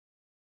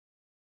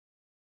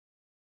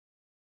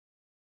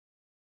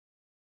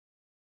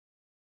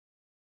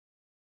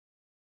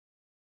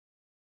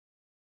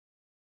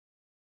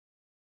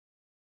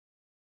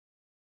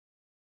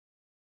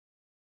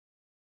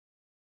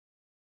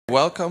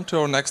Welcome to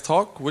our next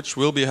talk, which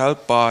will be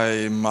held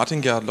by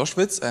Gerhard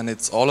Loschwitz, and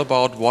it's all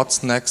about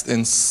what's next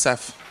in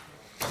Ceph.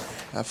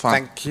 Have fun.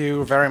 Thank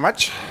you very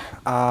much.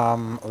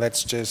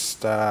 Let's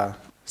just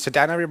sit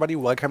down, everybody.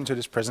 Welcome to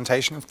this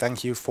presentation.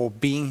 Thank you for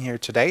being here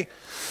today.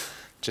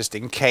 Just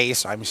in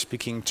case I'm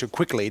speaking too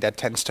quickly, that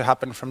tends to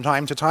happen from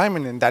time to time,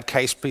 and in that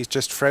case, please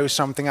just throw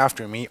something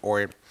after me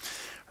or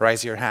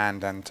raise your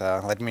hand and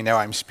let me know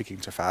I'm speaking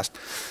too fast.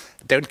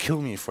 Don't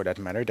kill me for that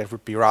matter. That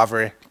would be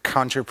rather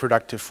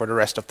counterproductive for the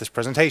rest of this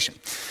presentation.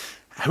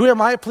 Who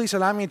am I? Please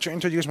allow me to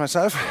introduce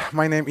myself.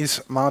 My name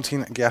is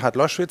Gerhard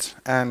Loschwitz,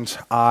 and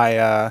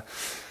I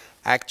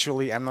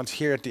actually am not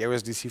here at the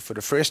OSDC for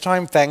the first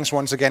time. Thanks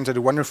once again to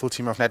the wonderful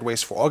team of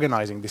Netways for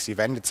organizing this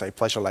event. It's a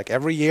pleasure like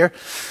every year.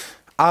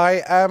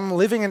 I am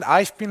living, and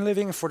I've been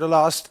living for the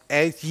last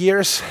 8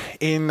 years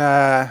in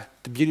the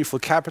beautiful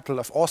capital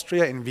of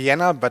Austria, in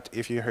Vienna. But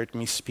if you heard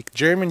me speak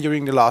German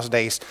during the last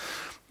days,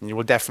 you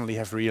will definitely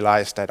have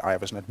realized that I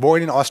was not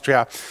born in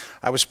Austria.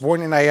 I was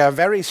born in a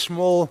very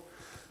small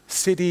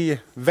city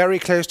very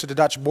close to the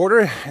Dutch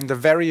border in the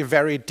very,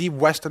 very deep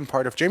western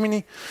part of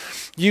Germany.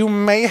 You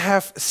may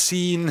have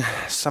seen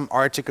some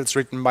articles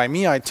written by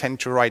me. I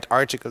tend to write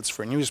articles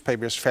for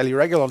newspapers fairly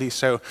regularly,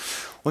 so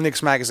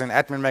Linux Magazine,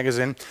 Admin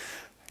Magazine.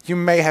 You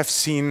may have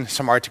seen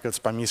some articles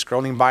by me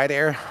scrolling by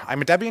there.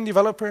 I'm a Debian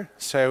developer,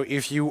 so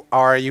if you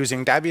are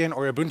using Debian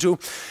or Ubuntu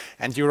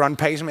and you run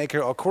Pacemaker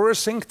or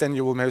ChorusSync, then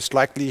you will most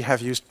likely have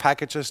used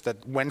packages that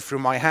went through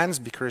my hands,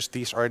 because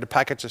these are the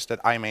packages that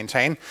I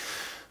maintain.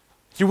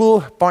 You will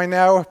by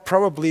now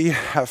probably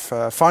have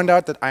found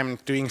out that I'm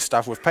doing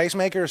stuff with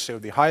Pacemaker, so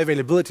the high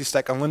availability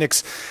stack on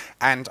Linux,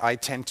 and I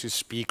tend to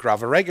speak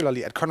rather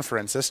regularly at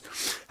conferences.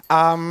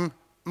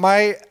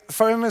 My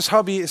famous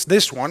hobby is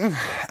this one,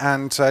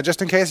 and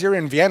just in case you're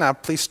in Vienna,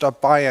 please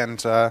stop by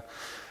and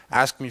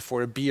ask me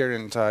for a beer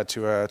and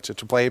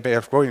to play a bit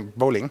of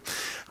bowling.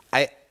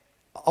 I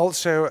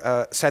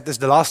also said this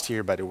the last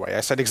year, by the way. I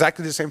said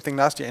exactly the same thing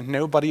last year, and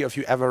nobody of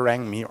you ever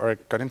rang me or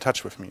got in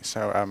touch with me.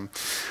 So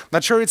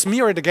not sure it's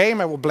me or the game.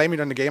 I will blame it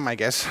on the game, I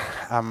guess.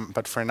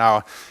 But for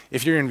now,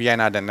 if you're in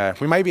Vienna, then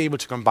we might be able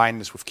to combine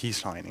this with key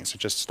signing, so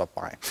just stop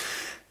by.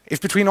 If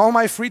between all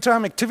my free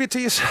time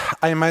activities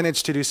I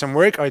manage to do some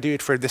work, I do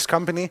it for this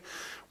company.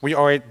 We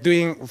are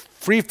doing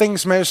 3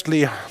 things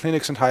mostly.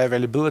 Linux and high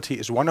availability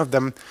is one of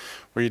them.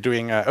 We're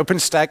doing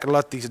OpenStack a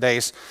lot these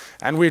days,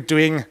 and we're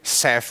doing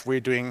Ceph. We're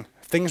doing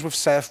things with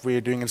Ceph.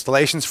 We're doing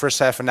installations for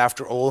Ceph, and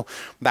after all,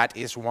 that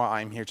is why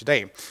I'm here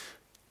today.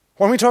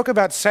 When we talk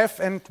about Ceph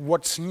and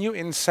what's new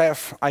in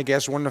Ceph, I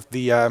guess one of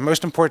the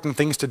most important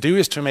things to do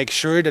is to make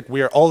sure that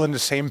we are all on the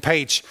same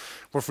page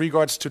with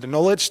regards to the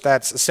knowledge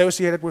that's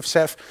associated with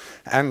Ceph.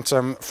 And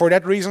for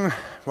that reason,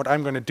 what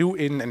I'm going to do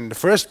in the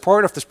first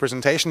part of this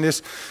presentation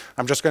is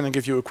I'm just going to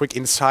give you a quick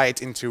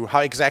insight into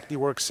how exactly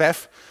works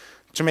Ceph,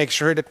 to make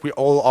sure that we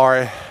all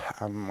are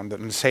on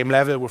the same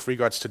level with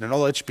regards to the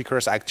knowledge,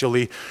 because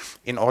actually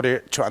in order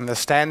to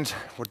understand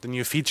what the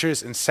new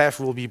features in Ceph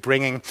will be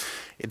bringing,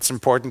 it's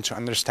important to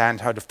understand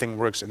how the thing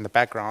works in the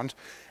background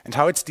and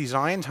how it's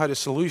designed, how the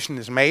solution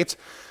is made,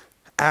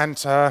 and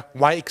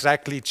why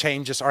exactly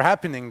changes are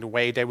happening the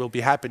way they will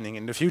be happening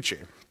in the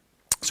future.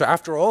 So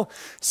after all,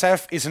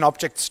 Ceph is an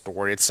object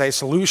store. It's a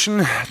solution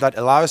that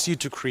allows you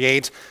to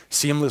create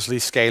seamlessly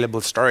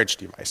scalable storage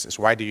devices.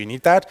 Why do you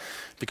need that?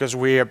 Because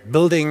we're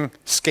building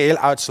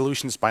scale-out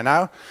solutions by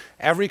now.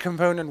 Every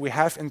component we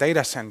have in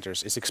data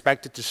centers is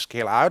expected to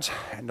scale out,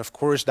 and of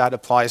course that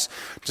applies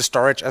to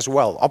storage as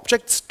well.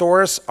 Object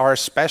stores are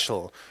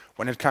special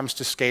when it comes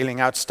to scaling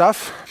out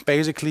stuff,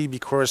 basically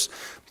because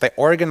they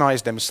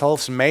organize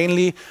themselves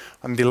mainly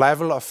on the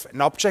level of an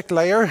object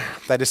layer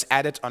that is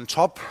added on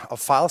top of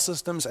file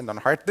systems and on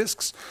hard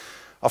disks.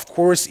 Of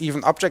course,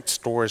 even object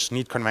stores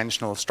need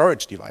conventional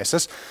storage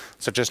devices,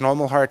 such as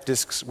normal hard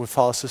disks with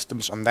file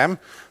systems on them.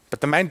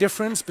 But the main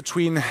difference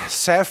between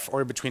Ceph,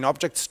 or between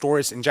object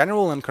stores in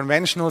general, and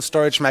conventional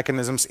storage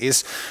mechanisms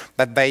is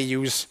that they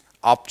use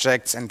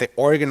objects and they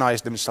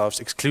organize themselves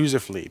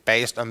exclusively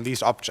based on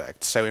these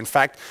objects. So in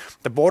fact,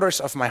 the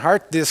borders of my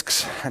hard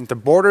disks and the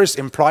borders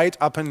implied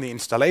upon the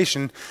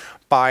installation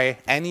by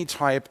any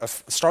type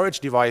of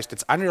storage device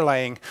that's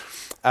underlying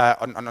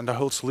on the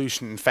whole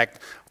solution, in fact,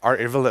 are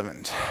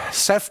irrelevant.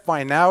 Ceph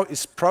by now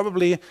is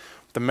probably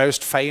the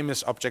most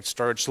famous object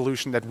storage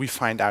solution that we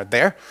find out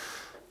there.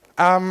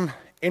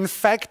 In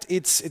fact,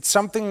 it's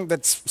something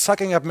that's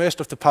sucking up most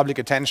of the public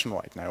attention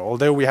right now.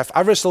 Although we have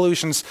other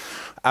solutions,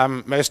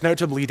 most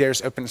notably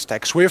there's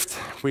OpenStack Swift,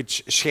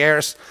 which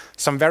shares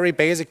some very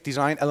basic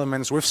design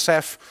elements with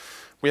Ceph.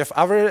 We have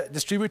other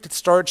distributed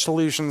storage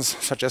solutions,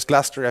 such as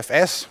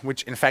ClusterFS,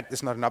 which in fact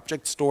is not an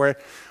object store.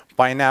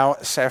 By now,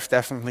 Ceph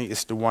definitely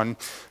is the one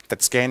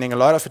that's gaining a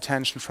lot of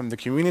attention from the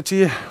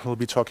community. We'll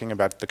be talking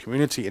about the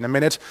community in a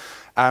minute.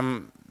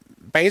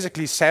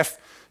 Basically, Ceph,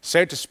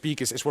 so to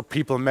speak, is what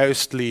people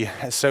mostly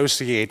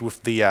associate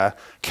with the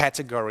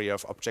category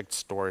of object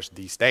stores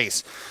these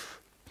days.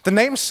 The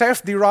name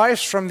Ceph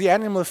derives from the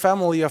animal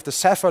family of the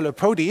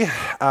Cephalopodi.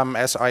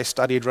 As I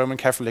studied Roman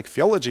Catholic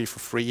theology for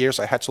 3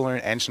 years, I had to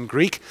learn ancient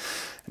Greek.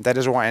 And that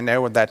is why I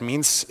know what that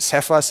means.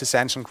 Cephas is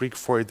ancient Greek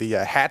for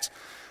the head,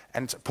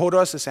 and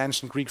podos is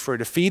ancient Greek for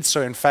the feet.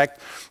 So in fact,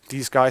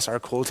 these guys are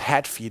called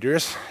head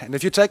feeders. And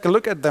if you take a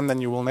look at them,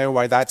 then you will know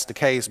why that's the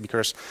case,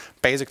 because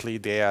basically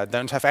they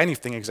don't have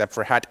anything except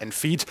for head and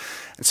feet.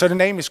 And so the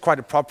name is quite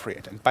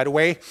appropriate. And by the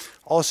way,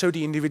 also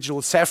the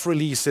individual Ceph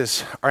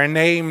releases are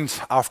named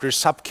after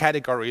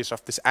subcategories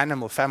of this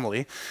animal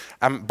family.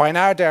 By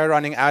now they are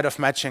running out of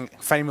matching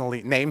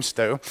family names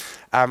though,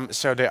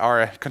 so they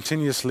are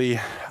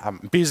continuously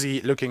busy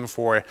looking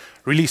for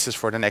releases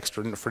for the next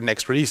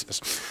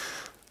releases.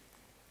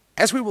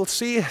 As we will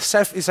see,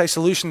 Ceph is a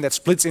solution that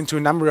splits into a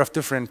number of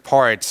different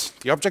parts.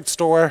 The object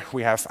store,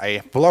 we have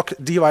a block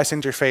device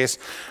interface,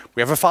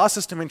 we have a file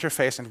system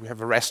interface, and we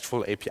have a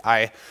RESTful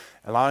API,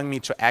 allowing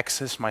me to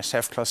access my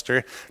Ceph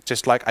cluster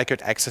just like I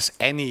could access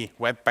any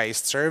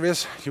web-based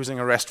service using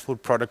a RESTful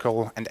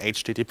protocol and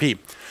HTTP.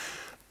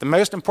 The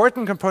most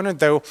important component,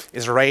 though,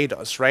 is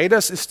Rados.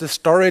 Rados is the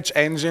storage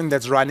engine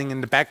that's running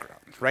in the background.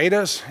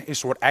 Rados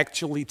is what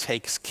actually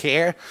takes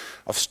care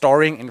of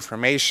storing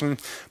information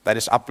that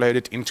is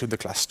uploaded into the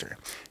cluster.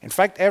 In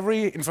fact,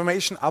 every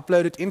information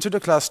uploaded into the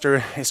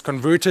cluster is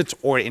converted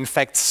or in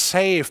fact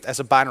saved as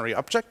a binary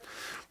object.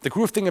 The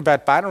cool thing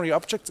about binary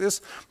objects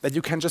is that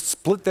you can just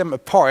split them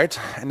apart,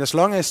 and as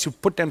long as you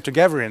put them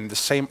together in the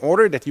same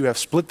order that you have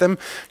split them,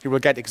 you will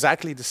get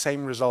exactly the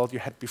same result you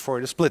had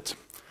before the split.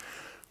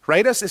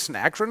 Rados is an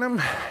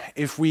acronym.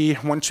 If we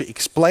want to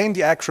explain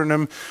the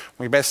acronym,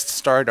 we best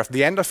start at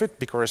the end of it,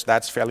 because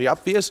that's fairly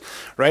obvious.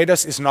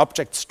 Rados is an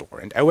object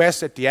store, and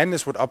OS at the end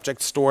is what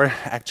object store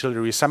actually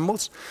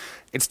resembles.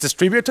 It's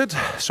distributed,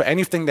 so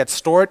anything that's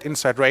stored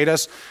inside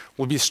Rados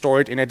will be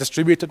stored in a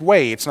distributed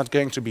way. It's not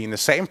going to be in the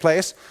same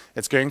place,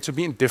 it's going to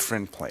be in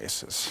different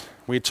places.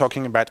 We're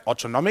talking about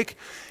autonomic.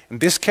 In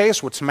this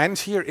case, what's meant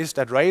here is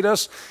that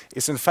Rados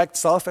is in fact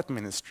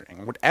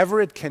self-administering. Whatever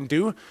it can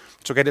do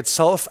to get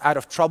itself out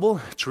of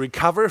trouble, to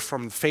recover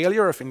from the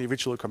failure of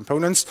individual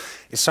components,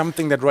 is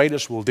something that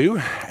Rados will do,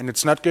 and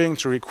it's not going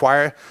to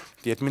require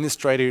the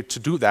administrator to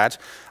do that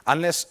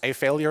unless a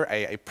failure,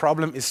 a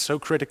problem is so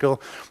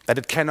critical that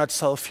it cannot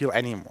self-heal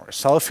anymore.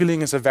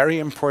 Self-healing is a very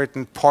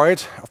important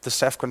part of the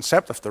Ceph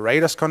concept, of the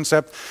Rados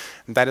concept,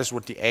 and that is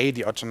what the A,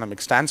 the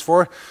autonomic, stands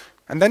for.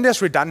 And then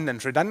there's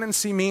redundant.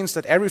 Redundancy means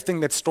that everything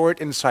that's stored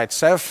inside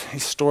Ceph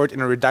is stored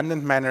in a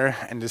redundant manner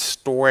and is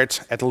stored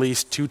at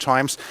least 2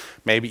 times,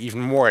 maybe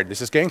even more. This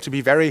is going to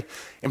be very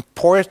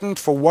important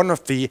for one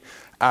of the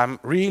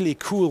really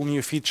cool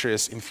new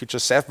features in future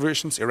Ceph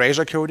versions,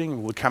 erasure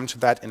coding. We'll come to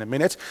that in a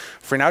minute.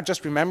 For now,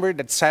 just remember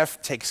that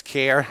Ceph takes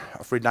care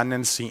of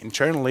redundancy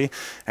internally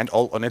and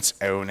all on its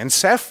own. In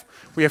Ceph,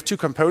 we have 2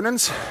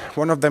 components.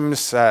 One of them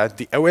is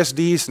the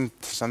OSDs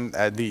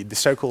and the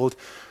so-called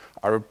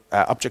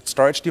object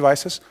storage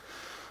devices.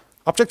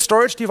 Object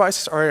storage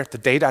devices are the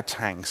data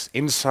tanks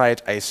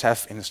inside a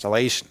Ceph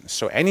installation.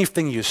 So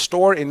anything you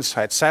store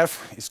inside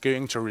Ceph is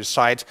going to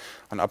reside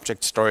on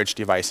object storage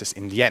devices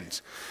in the end.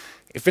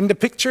 If in the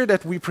picture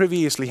that we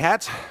previously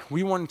had,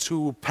 we want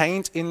to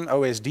paint in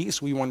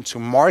OSDs, we want to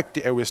mark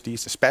the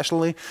OSDs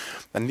especially,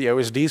 then the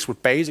OSDs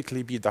would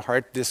basically be the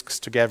hard disks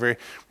together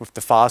with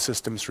the file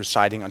systems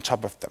residing on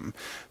top of them.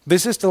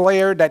 This is the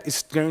layer that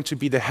is going to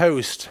be the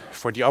host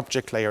for the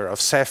object layer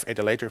of Ceph at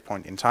a later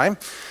point in time.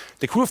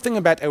 The cool thing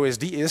about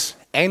OSD is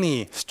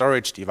any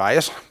storage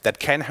device that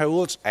can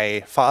hold a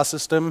file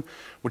system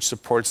which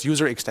supports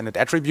user extended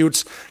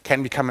attributes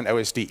can become an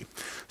OSD.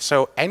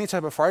 So any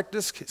type of hard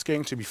disk is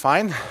going to be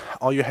fine.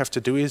 All you have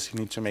to do is you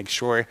need to make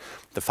sure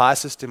the file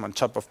system on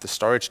top of the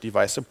storage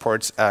device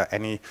supports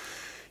any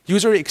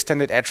user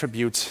extended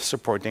attributes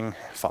supporting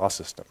file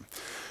system.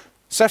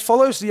 Ceph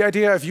follows the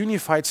idea of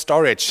unified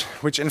storage,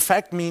 which in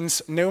fact means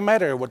no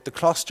matter what the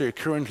cluster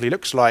currently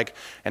looks like,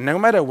 and no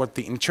matter what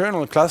the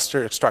internal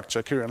cluster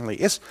structure currently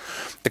is,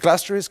 the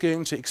cluster is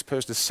going to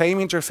expose the same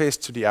interface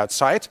to the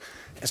outside.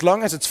 As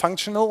long as it's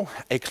functional,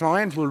 a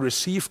client will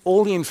receive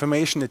all the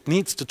information it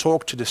needs to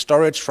talk to the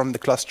storage from the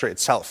cluster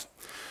itself.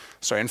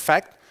 So in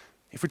fact,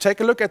 if we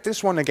take a look at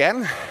this one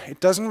again, it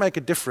doesn't make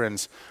a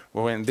difference.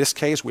 Well, in this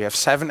case, we have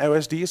 7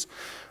 OSDs.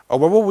 Or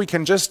whether we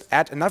can just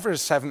add another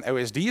 7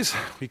 OSDs,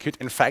 we could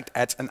in fact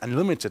add an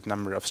unlimited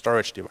number of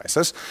storage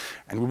devices,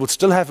 and we will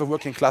still have a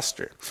working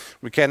cluster.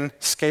 We can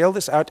scale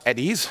this out at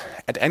ease.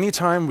 At any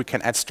time, we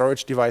can add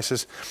storage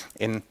devices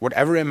in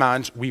whatever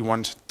amount we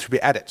want to be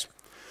added.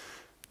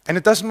 And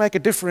it doesn't make a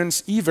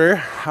difference either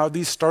how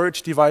these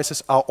storage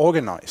devices are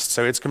organized.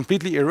 So it's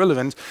completely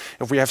irrelevant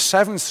if we have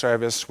 7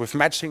 servers with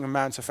matching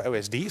amounts of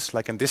OSDs,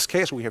 like in this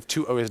case, we have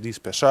 2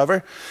 OSDs per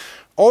server,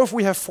 or if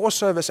we have 4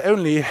 servers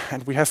only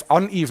and we have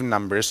uneven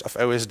numbers of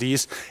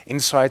OSDs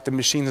inside the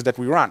machines that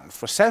we run.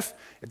 For Ceph,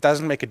 it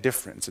doesn't make a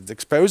difference. It's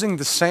exposing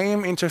the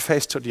same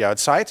interface to the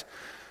outside,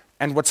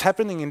 and what's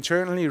happening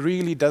internally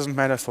really doesn't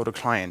matter for the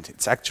client.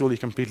 It's actually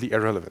completely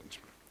irrelevant.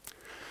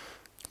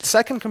 The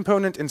second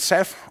component in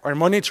Ceph are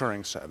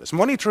monitoring servers.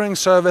 Monitoring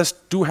servers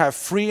do have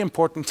 3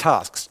 important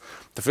tasks.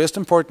 The first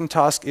important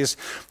task is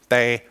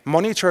they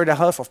monitor the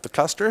health of the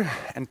cluster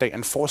and they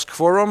enforce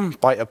quorum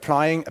by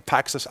applying a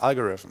Paxos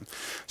algorithm.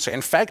 So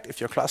in fact, if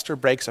your cluster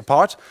breaks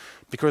apart,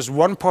 because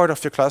one part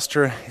of your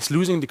cluster is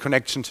losing the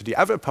connection to the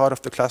other part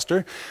of the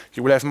cluster,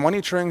 you will have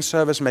monitoring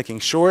service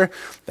making sure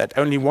that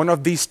only one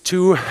of these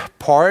two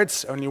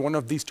parts, only one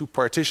of these two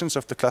partitions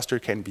of the cluster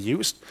can be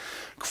used.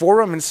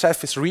 Quorum in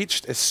Ceph is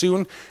reached as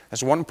soon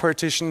as one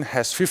partition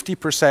has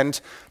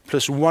 50%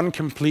 plus one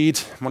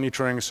complete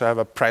monitoring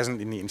server present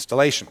in the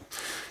installation.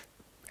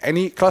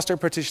 Any cluster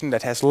partition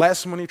that has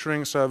less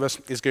monitoring service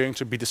is going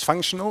to be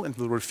dysfunctional and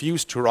will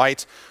refuse to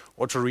write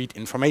or to read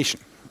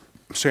information.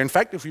 So in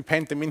fact, if we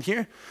paint them in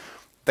here,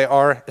 they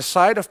are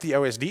aside of the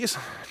OSDs,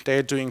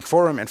 they're doing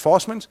quorum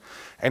enforcement.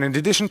 And in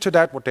addition to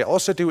that, what they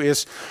also do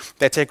is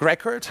they take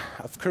record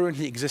of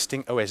currently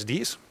existing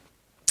OSDs.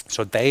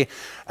 So they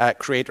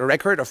create a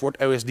record of what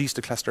OSDs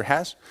the cluster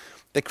has.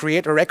 They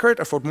create a record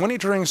of what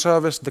monitoring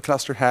service the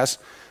cluster has.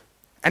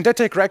 And they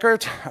take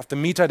record of the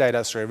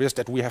metadata service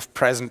that we have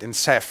present in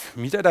Ceph.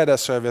 Metadata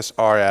service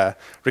are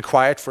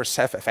required for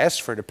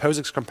CephFS, for the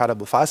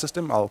POSIX-compatible file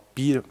system. I'll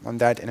be on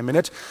that in a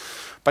minute.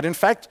 But in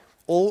fact,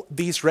 all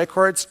these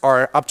records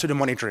are up to the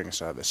monitoring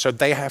service, so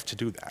they have to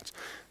do that.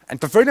 And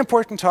the very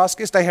important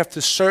task is they have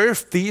to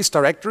serve these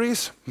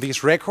directories,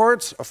 these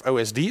records of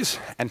OSDs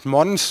and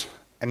mons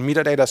and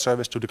metadata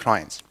service to the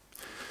clients.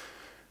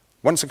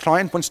 Once a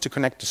client wants to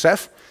connect to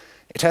Ceph,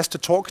 it has to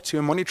talk to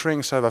a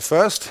monitoring server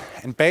first,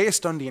 and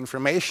based on the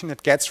information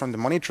it gets from the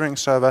monitoring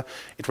server,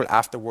 it will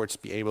afterwards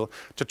be able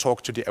to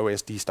talk to the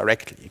OSDs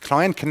directly. A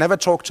client can never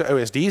talk to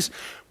OSDs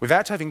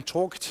without having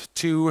talked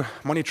to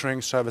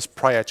monitoring servers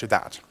prior to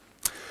that.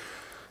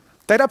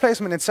 Data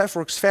placement in Ceph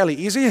works fairly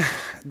easy.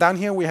 Down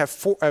here we have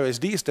 4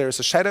 OSDs. There is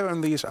a shadow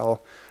on these.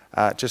 I'll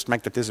just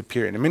make that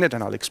disappear in a minute,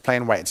 and I'll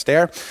explain why it's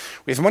there.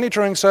 We have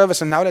monitoring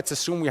service, and now let's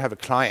assume we have a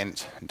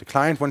client. And the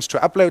client wants to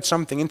upload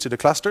something into the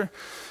cluster.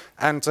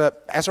 And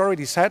as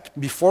already said,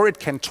 before it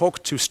can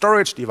talk to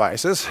storage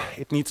devices,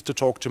 it needs to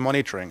talk to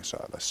monitoring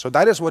servers. So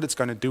that is what it's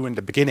going to do in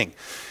the beginning.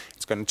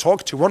 It's going to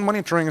talk to one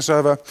monitoring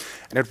server,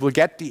 and it will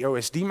get the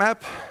OSD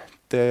map,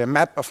 the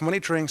map of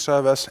monitoring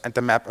servers, and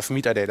the map of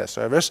metadata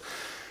servers.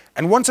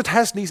 And once it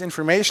has these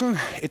information,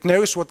 it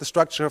knows what the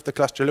structure of the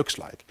cluster looks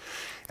like.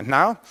 And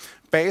now,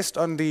 based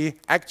on the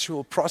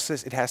actual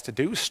process it has to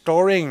do,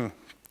 storing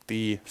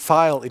the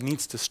file it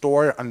needs to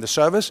store on the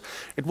service,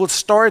 it will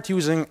start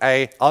using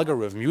an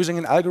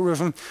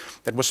algorithm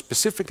that was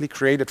specifically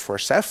created for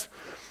Ceph,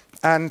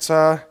 and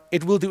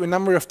it will do a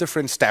number of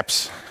different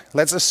steps.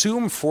 Let's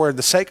assume, for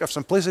the sake of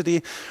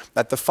simplicity,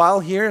 that the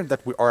file here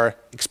that we are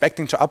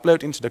expecting to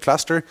upload into the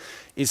cluster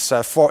is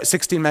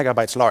 16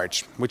 megabytes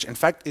large, which in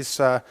fact is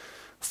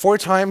 4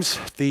 times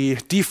the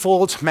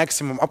default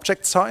maximum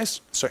object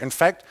size. So in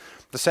fact,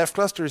 the Ceph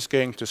cluster is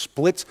going to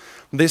split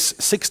this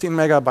 16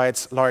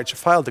 megabytes large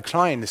file. The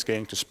client is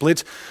going to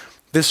split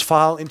this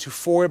file into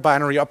 4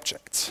 binary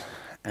objects.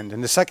 And in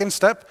the second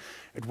step,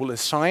 it will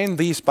assign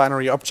these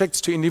binary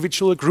objects to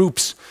individual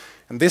groups.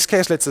 In this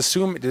case, let's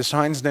assume it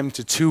assigns them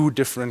to 2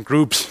 different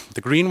groups, the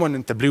green one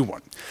and the blue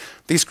one.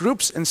 These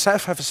groups in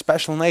Ceph have a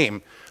special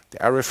name. They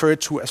are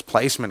referred to as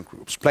placement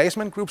groups.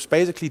 Placement groups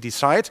basically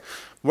decide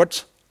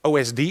what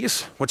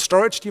OSDs, what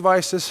storage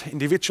devices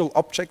individual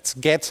objects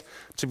get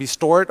to be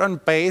stored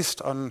on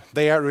based on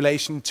their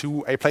relation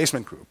to a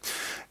placement group.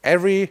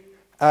 Every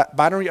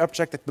binary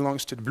object that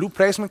belongs to the blue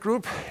placement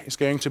group is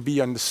going to be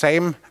on the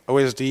same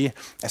OSD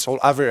as all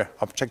other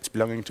objects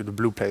belonging to the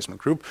blue placement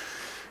group.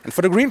 And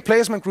for the green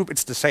placement group,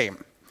 it's the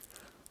same.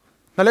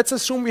 Now let's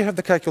assume we have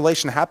the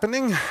calculation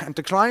happening, and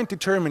the client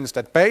determines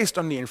that based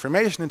on the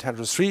information it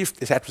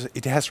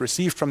has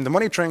received from the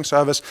monitoring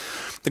service,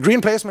 the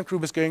green placement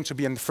group is going to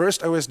be on the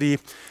first OSD,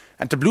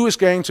 and the blue is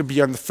going to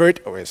be on the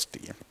third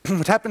OSD.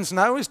 What happens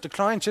now is the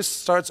client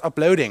just starts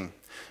uploading.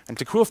 And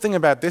the cool thing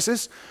about this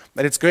is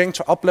that it's going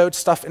to upload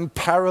stuff in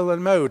parallel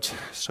mode.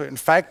 So in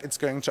fact, it's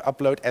going to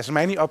upload as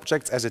many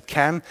objects as it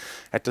can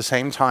at the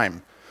same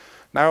time.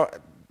 Now,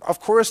 of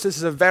course, this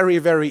is a very,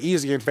 very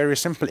easy and very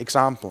simple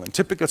example. In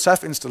typical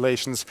Ceph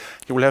installations,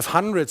 you will have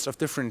hundreds of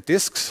different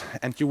disks,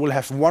 and you will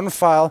have one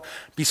file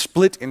be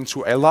split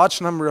into a large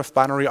number of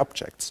binary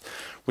objects,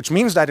 which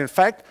means that, in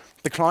fact,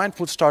 the client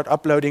will start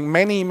uploading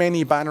many,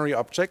 many binary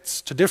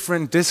objects to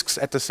different disks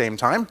at the same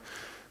time.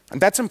 And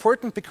that's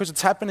important because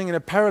it's happening in a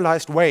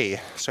parallelized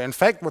way. So in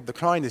fact, what the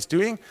client is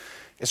doing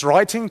is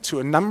writing to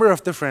a number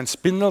of different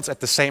spindles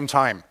at the same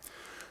time,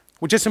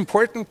 which is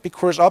important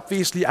because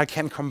obviously I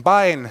can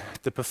combine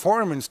the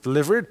performance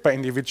delivered by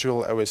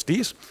individual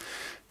OSDs,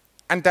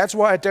 and that's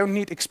why I don't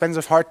need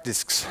expensive hard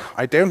disks.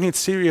 I don't need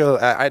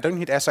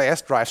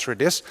SAS drives for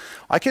this.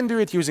 I can do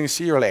it using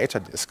serial data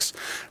disks.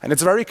 And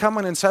it's very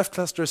common in Ceph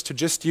clusters to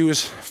just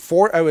use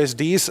 4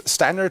 OSDs,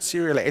 standard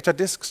serial data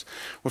disks,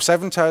 with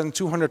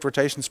 7,200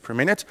 rotations per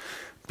minute,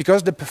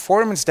 because the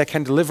performance they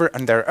can deliver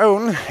on their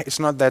own is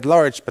not that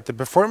large, but the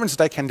performance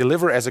they can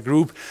deliver as a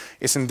group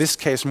is in this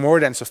case more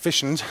than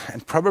sufficient,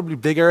 and probably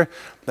bigger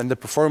than the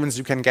performance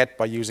you can get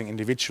by using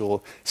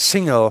individual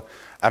single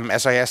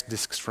SAS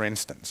disks, for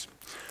instance.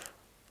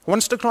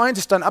 Once the client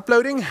is done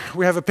uploading,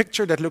 we have a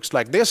picture that looks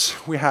like this.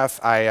 We have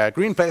a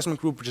green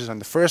placement group, which is on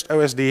the first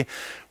OSD.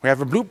 We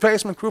have a blue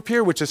placement group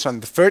here, which is on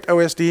the third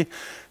OSD.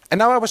 And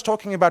now I was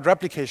talking about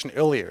replication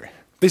earlier.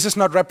 This is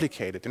not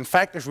replicated. In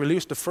fact, if we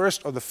lose the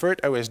first or the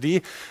third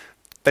OSD,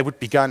 they would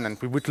be gone and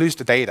we would lose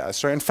the data.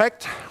 So in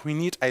fact, we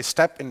need a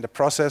step in the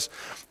process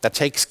that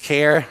takes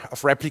care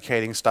of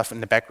replicating stuff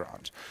in the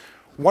background.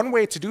 One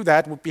way to do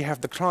that would be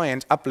have the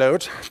client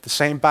upload the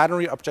same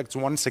binary objects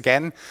once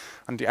again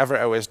on the other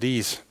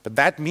OSDs. But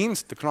that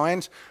means the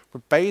client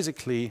would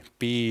basically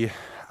be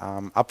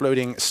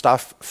uploading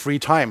stuff 3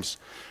 times,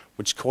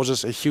 which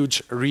causes a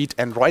huge read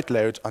and write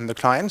load on the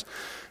client.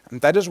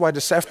 And that is why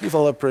the Ceph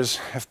developers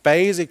have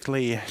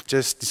basically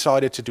just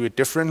decided to do it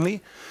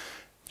differently.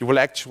 You will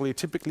actually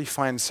typically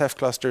find Ceph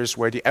clusters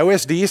where the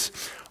OSDs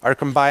are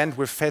combined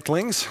with fed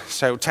links,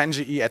 so 10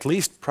 GE at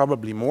least,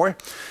 probably more.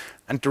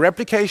 And the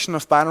replication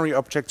of binary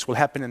objects will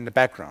happen in the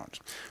background.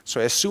 So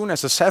as soon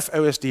as a Ceph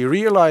OSD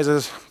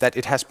realizes that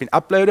it has been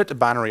uploaded, a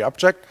binary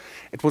object,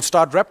 it will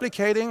start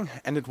replicating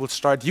and it will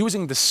start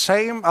using the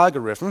same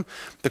algorithm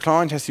the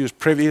client has used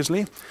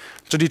previously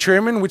to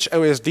determine which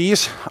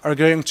OSDs are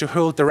going to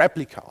hold the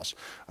replicas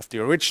of the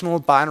original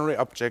binary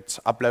objects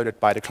uploaded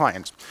by the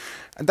client.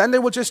 And then they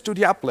will just do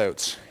the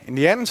uploads. In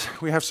the end,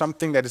 we have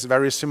something that is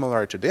very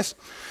similar to this.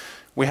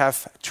 We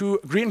have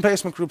 2 green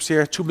placement groups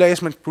here, 2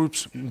 placement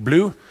groups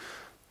blue.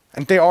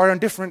 And they are on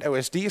different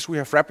OSDs. We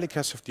have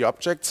replicas of the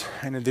objects,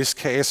 and in this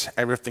case,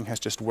 everything has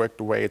just worked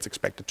the way it's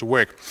expected to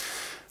work.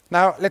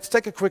 Now, let's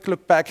take a quick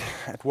look back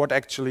at what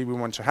actually we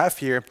want to have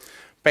here.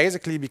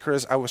 Basically,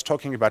 because I was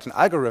talking about an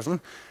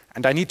algorithm,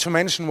 and I need to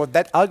mention what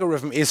that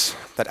algorithm is.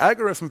 That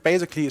algorithm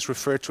basically is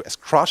referred to as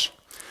crush.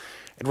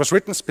 It was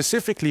written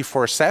specifically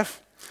for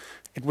Ceph.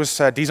 It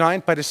was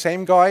designed by the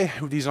same guy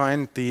who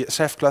designed the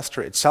Ceph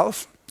cluster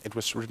itself. It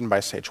was written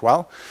by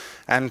Sagewell.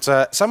 And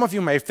some of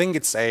you may think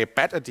it's a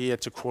bad idea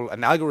to call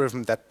an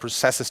algorithm that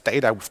processes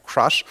data with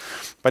crush,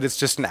 but it's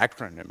just an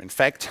acronym. In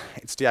fact,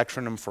 it's the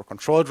acronym for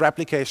controlled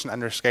replication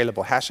under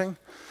scalable hashing.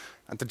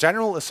 And the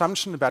general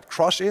assumption about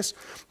crush is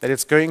that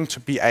it's going to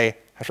be a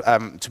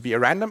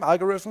random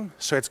algorithm,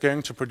 so it's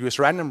going to produce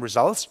random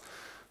results.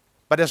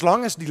 But as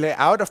long as the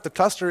layout of the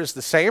cluster is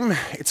the same,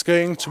 it's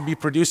going to be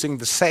producing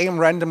the same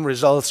random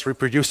results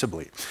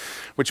reproducibly,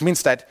 which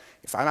means that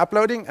if I'm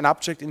uploading an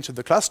object into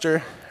the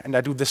cluster and I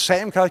do the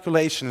same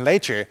calculation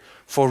later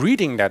for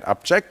reading that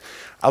object,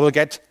 I will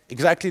get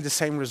exactly the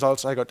same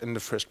results I got in the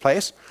first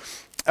place.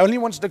 Only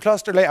once the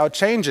cluster layout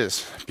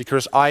changes,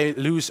 because I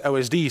lose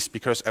OSDs,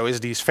 because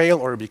OSDs fail,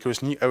 or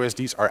because new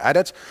OSDs are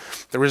added,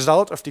 the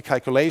result of the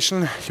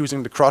calculation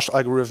using the crush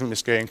algorithm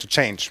is going to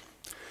change.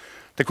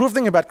 The cool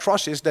thing about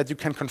crush is that you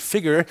can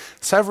configure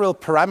several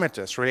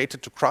parameters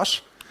related to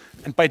crush.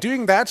 And by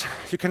doing that,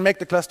 you can make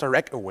the cluster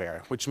rack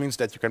aware, which means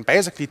that you can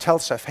basically tell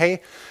Ceph,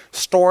 hey,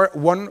 store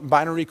 1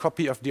 binary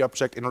copy of the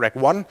object in rack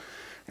 1,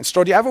 and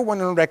store the other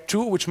one in rack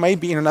 2, which may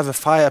be in another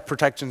fire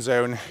protection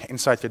zone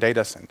inside your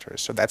data center.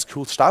 So that's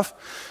cool stuff.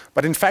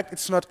 But in fact,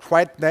 it's not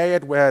quite there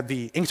yet where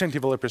the Inktank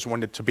developers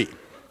want it to be.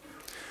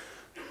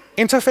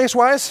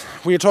 Interface-wise,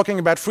 we are talking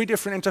about 3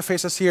 different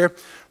interfaces here.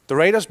 The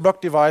Radar's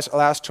block device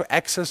allows to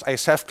access a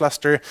Ceph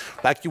cluster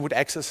like you would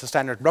access a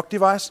standard block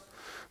device.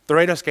 The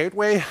Radar's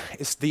gateway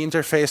is the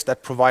interface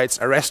that provides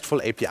a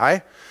RESTful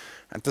API.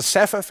 And the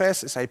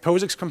CephFS is a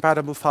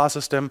POSIX-compatible file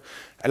system,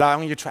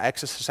 allowing you to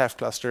access a Ceph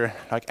cluster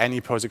like any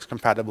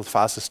POSIX-compatible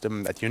file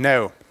system that you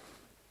know.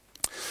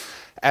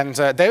 And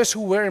those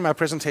who were in my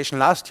presentation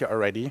last year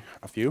already,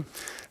 of you,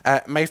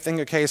 may think,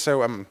 okay,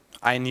 so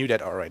I knew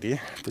that already.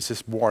 This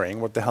is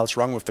boring. What the hell's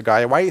wrong with the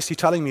guy? Why is he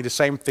telling me the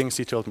same things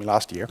he told me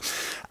last year?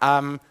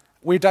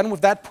 We're done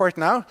with that part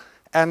now.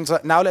 And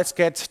now let's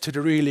get to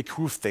the really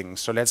cool things.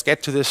 So let's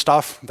get to the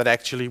stuff that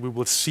actually we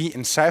will see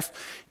in Ceph,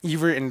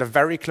 either in the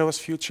very close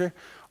future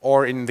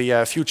or in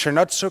the future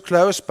not so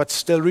close, but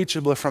still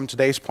reachable from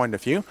today's point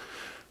of view.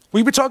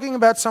 We'll be talking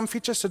about some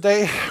features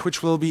today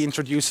which will be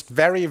introduced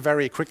very,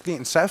 very quickly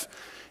in Ceph.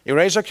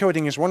 Erasure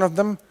coding is one of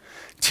them.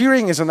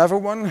 Tiering is another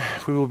one.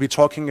 We will be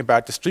talking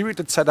about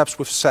distributed setups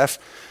with Ceph,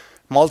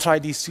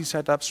 multi-DC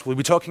setups. We'll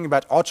be talking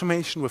about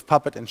automation with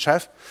Puppet and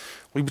Chef.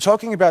 We'll be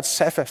talking about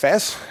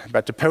CephFS,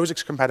 about the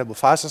POSIX-compatible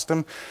file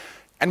system,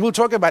 and we'll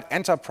talk about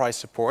enterprise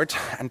support,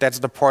 and that's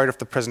the part of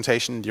the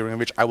presentation during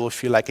which I will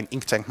feel like an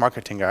Inktank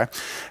marketing guy.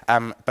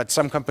 But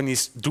some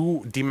companies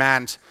do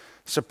demand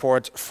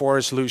support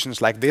for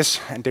solutions like this,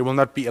 and they will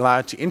not be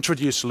allowed to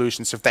introduce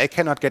solutions if they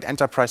cannot get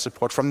enterprise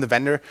support from the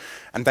vendor,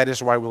 and that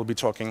is why we'll be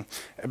talking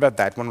about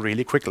that one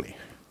really quickly.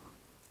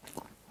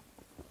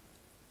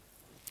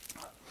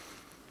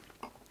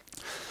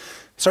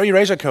 So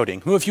erasure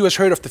coding. Who of you has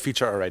heard of the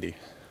feature already?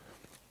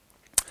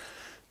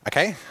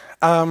 Okay.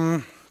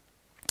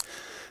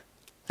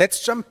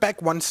 Let's jump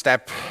back one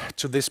step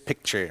to this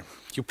picture.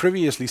 You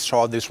previously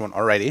saw this one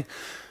already.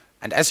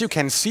 And as you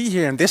can see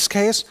here in this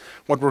case,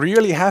 what we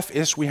really have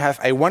is we have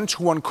a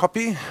one-to-one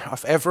copy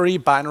of every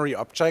binary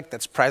object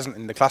that's present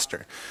in the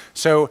cluster.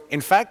 So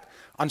in fact,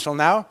 until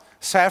now,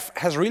 Ceph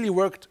has really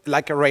worked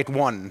like a RAID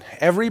 1.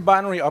 Every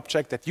binary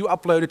object that you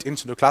uploaded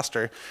into the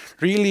cluster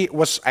really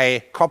was a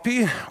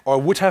copy or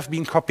would have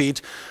been copied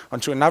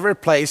onto another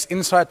place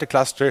inside the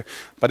cluster,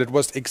 but it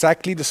was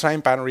exactly the same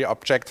binary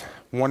object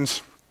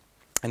once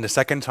and the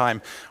second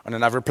time on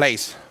another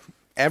place.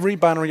 Every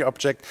binary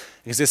object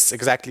exists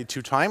exactly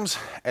 2 times,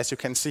 as you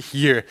can see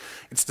here.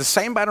 It's the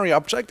same binary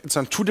object, it's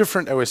on 2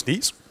 different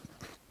OSDs.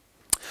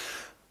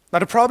 Now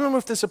the problem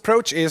with this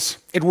approach is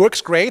it works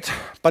great,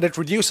 but it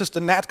reduces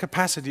the net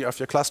capacity of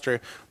your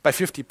cluster by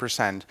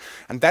 50%.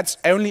 And that's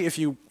only if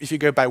you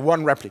go by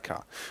 1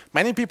 replica.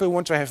 Many people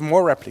want to have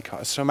more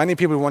replicas, so many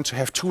people want to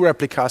have 2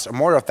 replicas or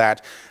more of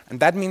that, and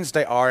that means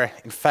they are,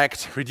 in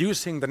fact,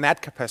 reducing the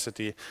net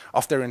capacity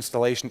of their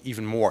installation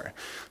even more.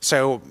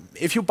 So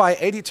if you buy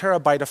 80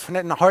 terabyte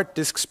of hard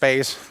disk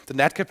space, the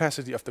net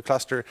capacity of the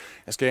cluster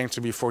is going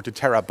to be 40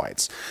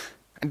 terabytes.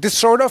 And this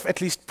sort of,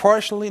 at least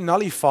partially,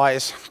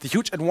 nullifies the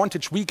huge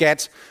advantage we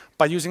get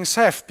by using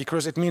Ceph,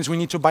 because it means we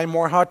need to buy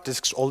more hard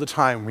disks all the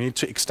time. We need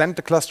to extend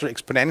the cluster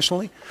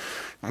exponentially.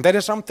 And that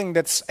is something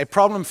that's a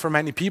problem for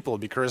many people,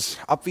 because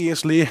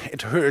obviously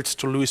it hurts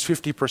to lose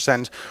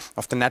 50%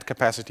 of the net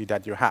capacity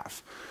that you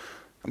have.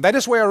 And that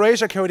is where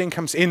Erasure coding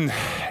comes in.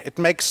 It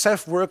makes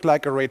Ceph work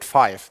like a RAID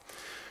 5.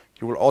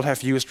 You will all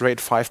have used RAID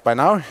 5 by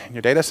now in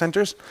your data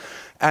centers.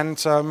 And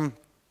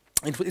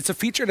it's a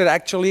feature that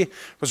actually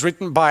was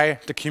written by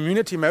the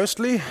community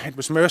mostly. It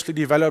was mostly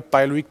developed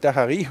by Loïc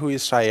Dahary, who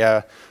is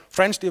a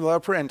French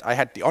developer, and I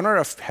had the honor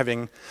of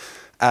having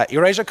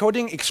Erasure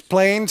coding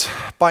explained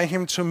by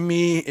him to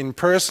me in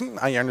person.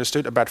 I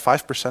understood about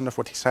 5% of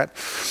what he said,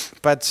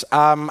 but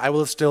I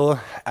will still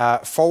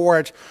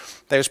forward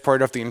those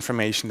part of the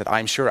information that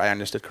I'm sure I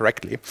understood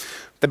correctly.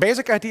 The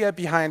basic idea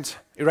behind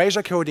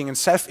Erasure coding in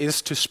Ceph is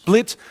to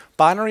split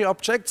binary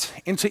objects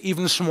into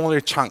even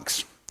smaller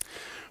chunks,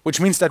 which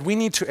means that we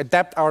need to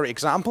adapt our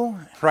example.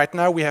 Right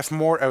now we have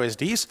more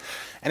OSDs,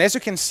 and as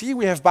you can see,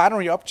 we have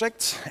binary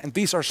objects, and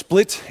these are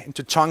split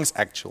into chunks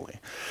actually.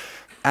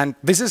 And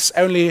this is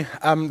only,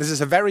 this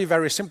is a very,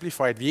 very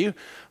simplified view,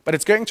 but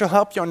it's going to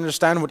help you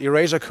understand what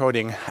Erasure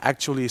coding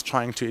actually is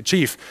trying to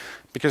achieve.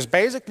 Because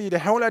basically the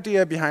whole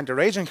idea behind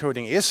Erasure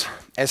coding is,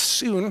 as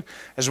soon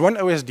as one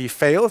OSD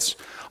fails,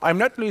 I'm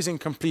not losing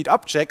complete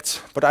objects,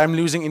 but I'm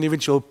losing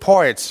individual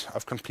parts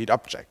of complete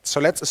objects.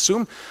 So let's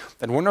assume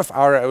that one of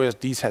our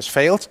OSDs has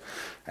failed,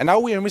 and now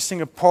we are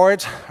missing a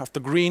part of the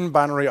green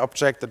binary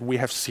object that we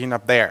have seen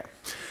up there.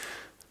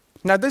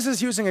 Now this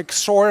is using a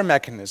XOR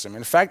mechanism.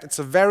 In fact, it's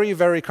a very,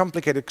 very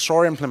complicated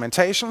XOR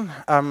implementation.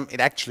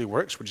 It actually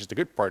works, which is the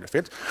good part of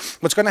it.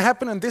 What's going to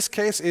happen in this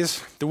case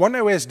is the one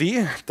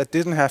OSD that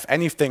didn't have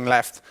anything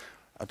left,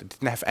 or that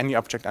didn't have any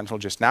object until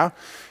just now,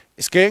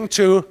 is going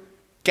to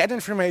get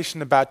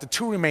information about the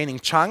 2 remaining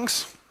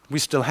chunks we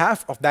still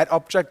have of that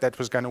object that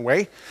was gone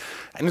away,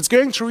 and it's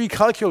going to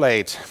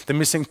recalculate the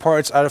missing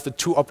parts out of the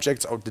 2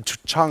 objects or the 2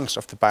 chunks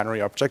of the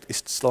binary object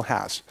it still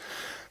has.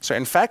 So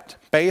in fact,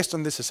 based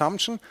on this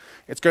assumption,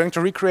 it's going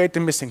to recreate the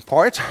missing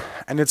part,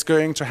 and it's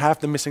going to have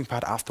the missing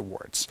part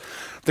afterwards.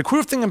 The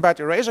cool thing about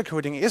Erasure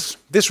coding is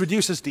this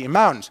reduces the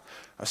amount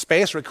of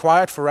space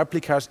required for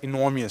replicas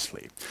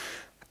enormously.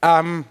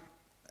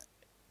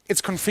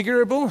 It's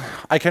configurable.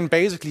 I can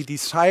basically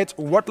decide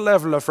what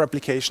level of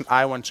replication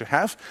I want to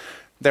have.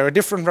 There are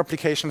different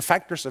replication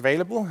factors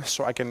available,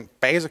 so I can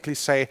basically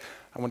say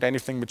I want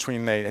anything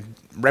between a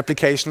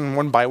replication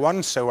 1 by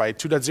 1, so a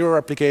 2.0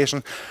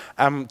 replication,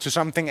 to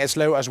something as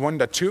low as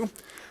 1.2.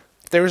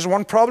 There is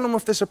one problem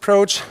with this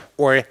approach,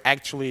 or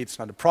actually it's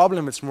not a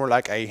problem, it's more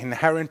like an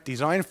inherent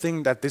design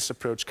thing that this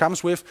approach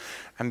comes with,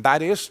 and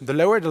that is the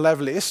lower the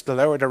level is, the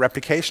lower the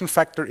replication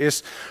factor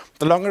is,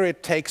 the longer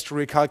it takes to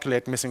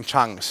recalculate missing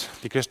chunks,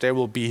 because there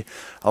will be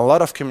a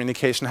lot of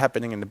communication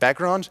happening in the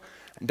background,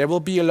 and there will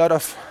be a lot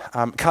of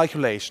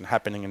calculation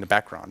happening in the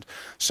background.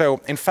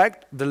 So in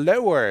fact, the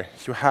lower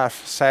you have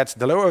set,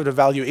 the lower the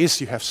value is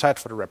you have set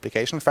for the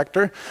replication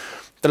factor,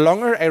 the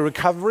longer a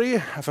recovery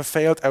of a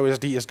failed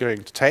OSD is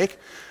going to take,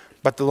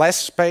 but the less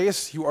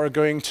space you are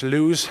going to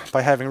lose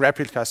by having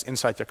replicas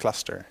inside your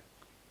cluster.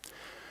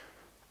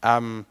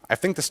 I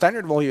think the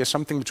standard value is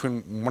something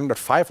between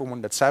 1.5 or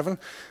 1.7,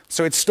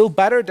 so it's still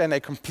better than a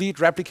complete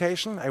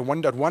replication, a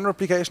 1.1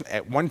 replication, a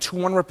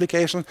 1.2.1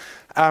 replication.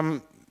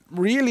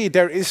 Really,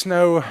 there is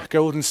no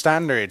golden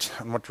standard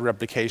on what the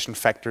replication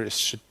factors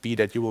should be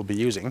that you will be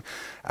using.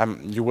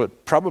 You will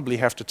probably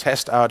have to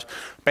test out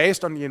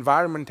based on the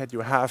environment that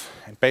you have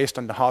and based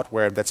on the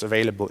hardware that's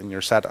available in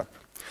your setup.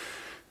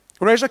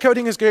 Erasure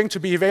coding is going to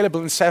be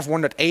available in Ceph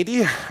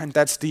 1.80, and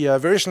that's the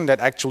version that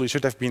actually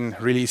should have been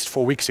released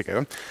 4 weeks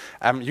ago.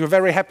 You're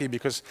very happy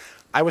because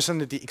I was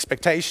under the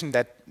expectation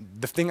that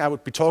the thing I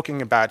would be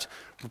talking about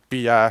would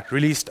be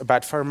released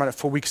about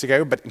 4 weeks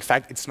ago, but in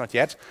fact it's not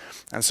yet.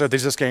 And so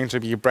this is going to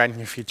be a brand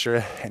new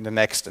feature in the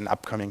next and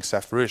upcoming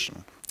Ceph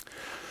version.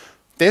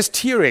 There's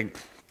tiering.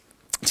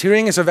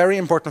 Tiering is a very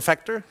important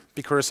factor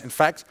because in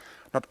fact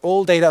not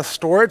all data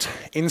stored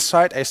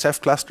inside a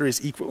Ceph cluster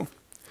is equal.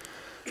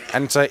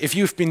 And if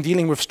you've been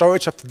dealing with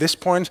storage up to this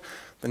point,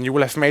 then you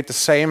will have made the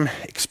same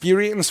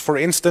experience. For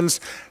instance,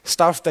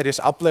 stuff that is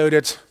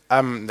uploaded,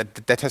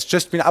 that has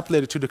just been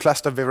uploaded to the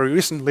cluster very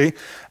recently,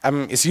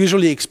 is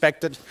usually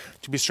expected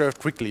to be served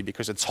quickly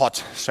because it's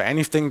hot. So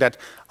anything that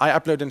I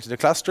upload into the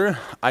cluster,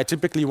 I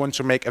typically want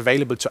to make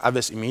available to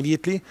others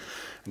immediately,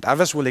 and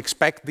others will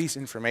expect this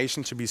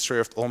information to be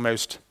served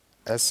almost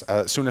as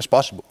soon as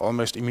possible,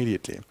 almost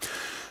immediately.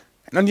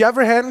 And on the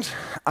other hand,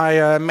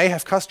 I may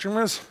have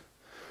customers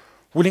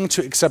willing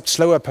to accept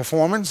slower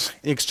performance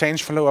in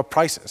exchange for lower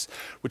prices,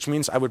 which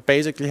means I would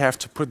basically have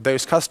to put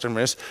those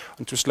customers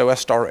onto slower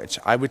storage.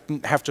 I would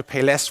have to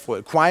pay less for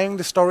acquiring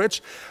the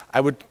storage.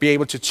 I would be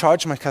able to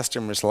charge my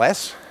customers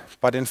less,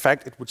 but in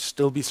fact, it would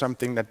still be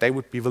something that they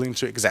would be willing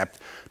to accept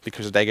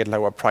because they get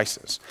lower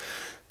prices.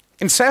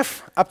 In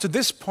Ceph, up to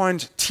this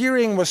point,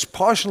 tiering was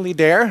partially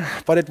there,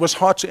 but it was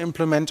hard to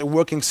implement a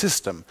working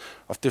system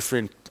of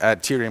different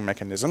tiering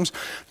mechanisms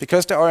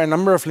because there are a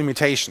number of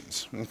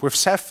limitations. With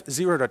Ceph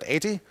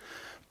 0.80,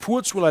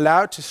 pools will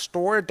allow to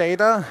store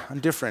data on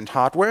different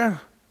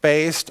hardware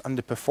based on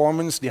the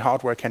performance the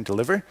hardware can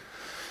deliver.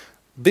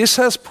 This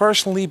has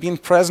personally been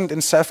present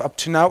in Ceph up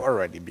to now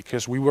already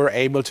because we were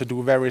able to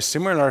do very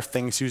similar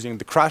things using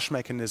the crash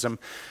mechanism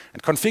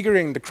and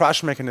configuring the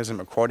crash mechanism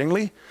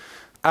accordingly.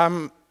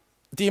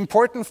 The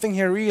important thing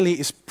here really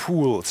is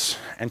pools,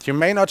 and you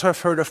may not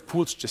have heard of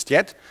pools just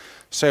yet.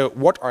 So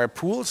what are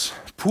pools?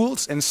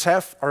 Pools in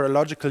Ceph are a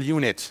logical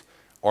unit,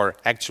 or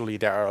actually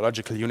they are a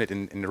logical unit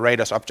in the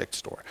Radar's object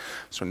store,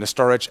 so in the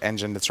storage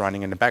engine that's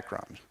running in the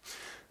background.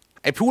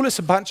 A pool is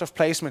a bunch of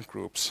placement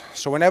groups.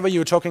 So whenever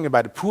you're talking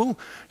about a pool,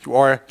 you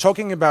are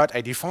talking about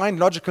a defined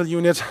logical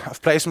unit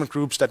of placement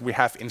groups that we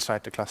have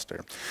inside the cluster.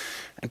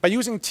 And by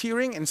using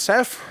tiering in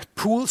Ceph,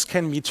 pools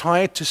can be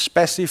tied to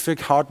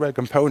specific hardware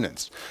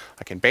components.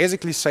 I can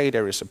basically say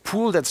there is a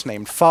pool that's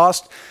named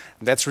fast,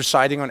 and that's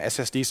residing on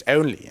SSDs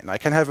only. And I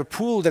can have a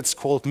pool that's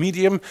called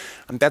medium,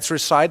 and that's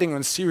residing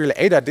on serial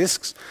ADA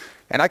disks.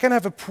 And I can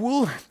have a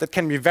pool that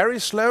can be very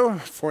slow.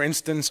 For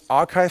instance,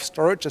 archive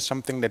storage is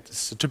something that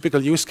is a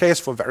typical use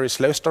case for very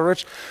slow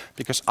storage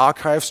because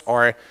archives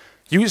are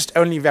used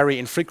only very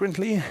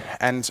infrequently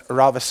and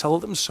rather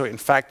seldom. So in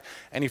fact,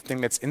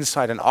 anything that's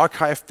inside an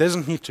archive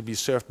doesn't need to be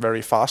served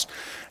very fast.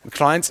 And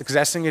clients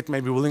accessing it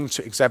may be willing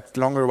to accept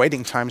longer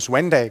waiting times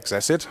when they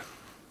access it.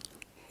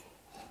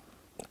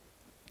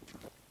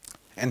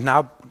 And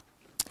now,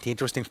 the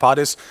interesting part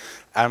is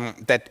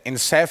that in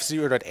Ceph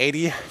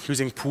 0.80,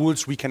 using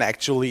pools, we can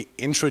actually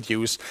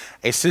introduce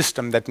a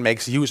system that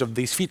makes use of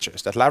these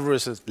features, that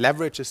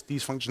leverages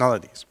these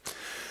functionalities.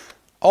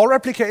 All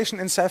replication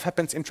in Ceph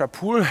happens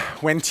intra-pool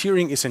when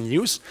tiering is in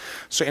use.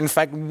 So in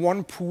fact,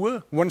 one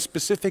pool, one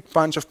specific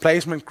bunch of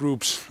placement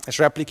groups is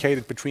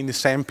replicated between the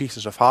same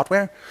pieces of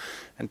hardware.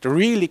 And the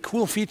really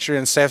cool feature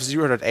in Ceph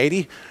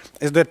 0.80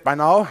 is that by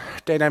now,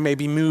 data may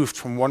be moved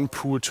from one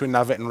pool to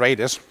another in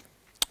Raiders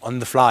on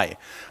the fly.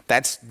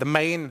 That's the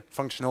main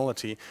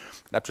functionality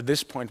that up to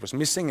this point was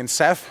missing in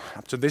Ceph.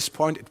 Up to this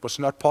point, it was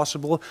not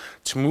possible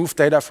to move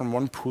data from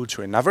one pool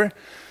to another.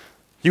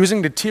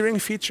 Using the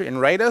tiering feature in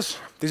Raiders,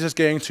 this is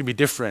going to be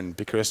different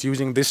because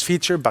using this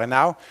feature by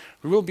now,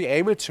 we will be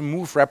able to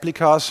move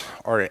replicas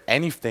or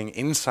anything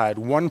inside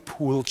one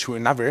pool to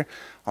another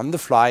on the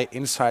fly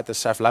inside the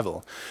Ceph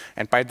level.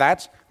 And by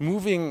that,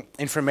 moving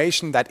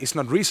information that is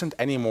not recent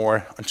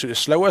anymore onto the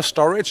slower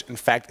storage, in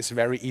fact, is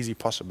very easily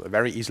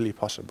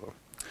possible.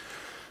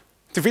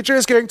 The feature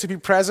is going to be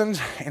present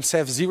in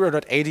Ceph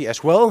 0.80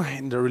 as well,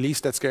 in the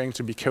release that's going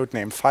to be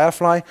codenamed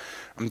Firefly,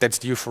 and that's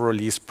due for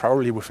release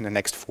probably within the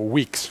next 4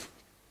 weeks.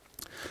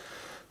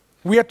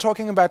 We are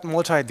talking about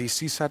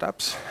multi-DC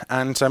setups,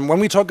 and when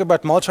we talk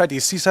about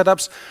multi-DC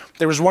setups,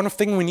 there is one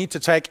thing we need to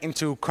take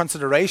into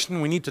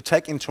consideration, we need to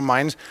take into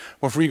mind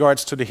with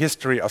regards to the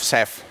history of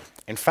Ceph.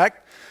 In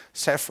fact,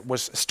 Ceph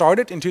was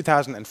started in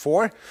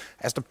 2004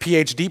 as the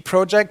PhD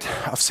project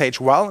of Sage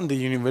Well in the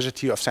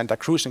University of Santa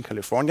Cruz in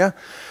California.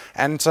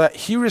 And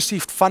he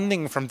received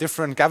funding from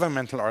different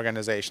governmental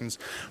organizations,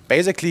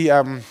 basically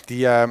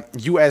the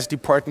US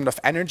Department of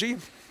Energy.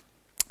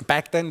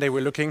 Back then, they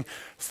were looking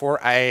for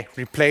a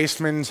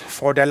replacement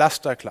for their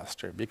Lustre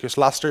cluster because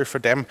Lustre for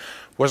them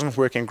wasn't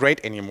working great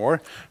anymore.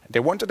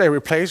 They wanted a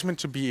replacement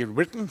to be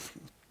written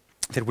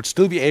that would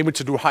still be able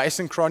to do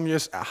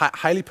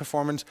highly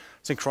performant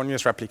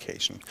synchronous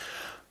replication.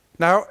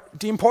 Now,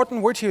 the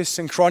important word here is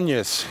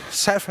synchronous.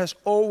 Ceph has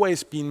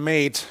always been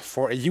made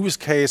for a use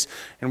case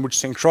in which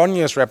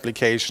synchronous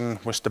replication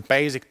was the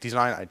basic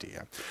design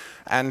idea.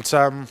 And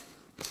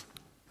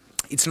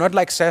it's not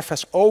like Ceph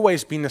has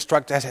always been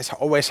has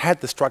always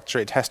had the structure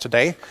it has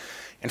today.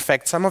 In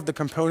fact, some of the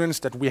components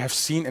that we have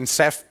seen in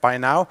Ceph by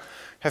now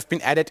have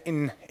been added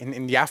in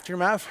the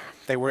aftermath.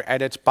 They were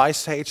added by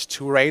Sage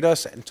to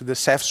Raiders and to the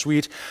Ceph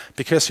suite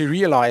because he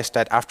realized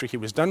that after he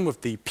was done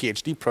with the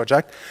PhD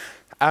project,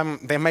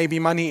 there may be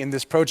money in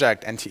this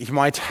project and he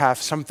might have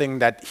something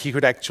that he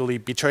could actually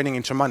be turning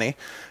into money.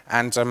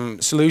 And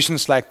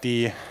solutions like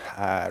the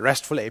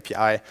RESTful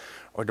API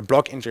or the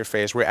block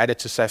interface were added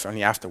to Ceph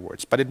only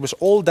afterwards. But it was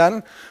all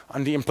done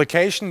on the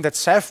implication that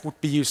Ceph would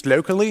be used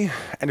locally,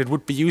 and it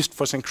would be used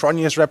for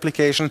synchronous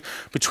replication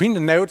between the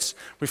nodes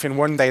within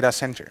one data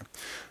center.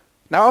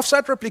 Now,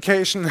 offsite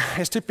replication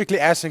is typically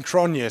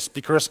asynchronous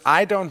because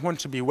I don't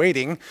want to be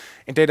waiting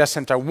in data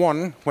center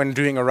 1 when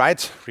doing a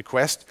write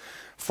request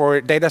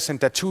for data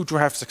center 2 to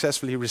have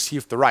successfully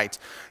received the write.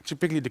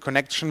 Typically, the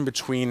connection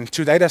between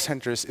two data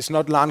centers is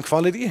not LAN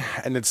quality,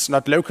 and it's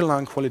not local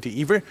LAN quality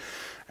either.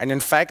 And in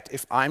fact,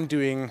 if I'm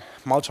doing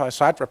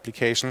multi-site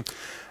replication,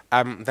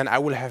 then I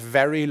will have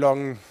very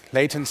long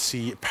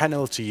latency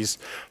penalties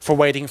for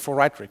waiting for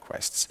write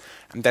requests.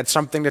 And that's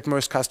something that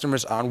most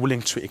customers are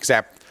unwilling to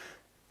accept.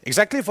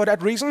 Exactly for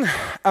that reason,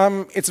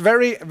 it's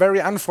very, very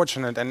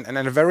unfortunate and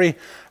a very,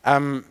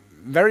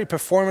 very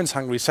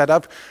performance-hungry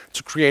setup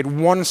to create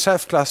one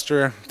Ceph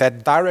cluster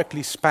that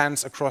directly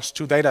spans across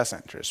two data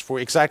centers for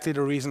exactly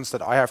the reasons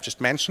that I have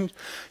just mentioned.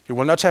 You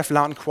will not have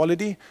LAN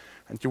quality,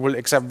 and you will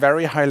accept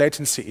very high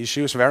latency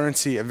issues,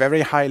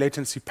 very high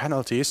latency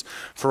penalties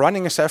for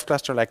running a Ceph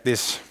cluster like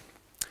this.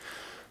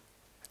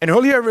 An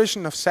earlier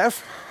version of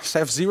Ceph,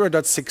 Ceph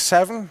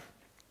 0.67,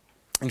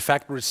 in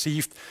fact,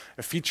 received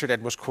a feature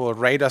that was called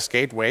Radar's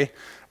Gateway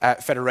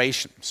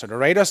Federation. So the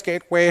Radar's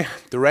Gateway,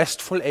 the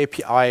RESTful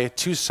API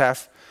to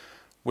Ceph,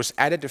 was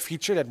added a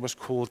feature that was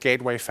called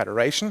Gateway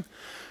Federation.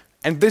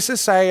 And this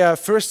is a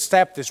first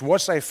step, this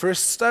was a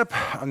first step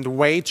on the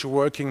way to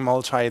working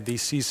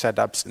multi-DC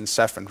setups in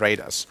Ceph and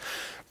Radars.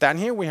 Down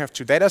here we have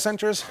two data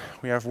centers.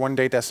 We have one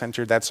data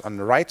center that's on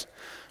the right.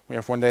 We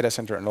have one data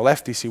center on the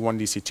left, DC1,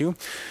 DC2.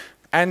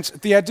 And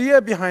the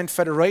idea behind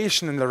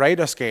federation in the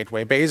Radar's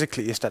Gateway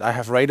basically is that I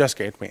have Radar's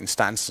Gateway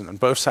instances on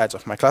both sides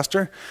of my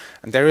cluster,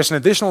 and there is an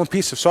additional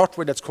piece of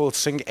software that's called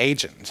Sync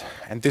Agent.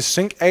 And this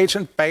Sync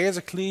Agent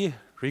basically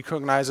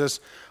recognizes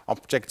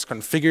objects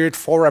configured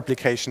for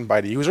replication by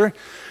the user,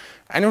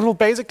 and it will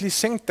basically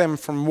sync them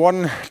from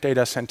one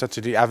data center to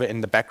the other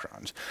in the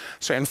background.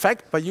 So in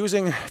fact, by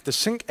using the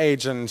Sync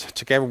Agent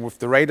together with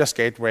the Radar's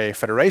Gateway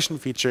Federation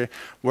feature,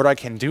 what I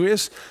can do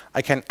is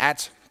I can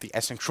add the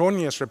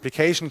asynchronous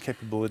replication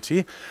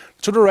capability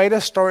to the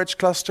Radar storage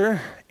cluster,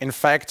 in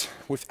fact,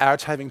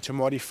 without having to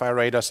modify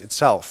Radars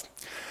itself.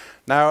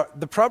 Now,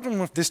 the problem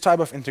with this type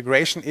of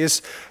integration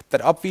is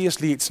that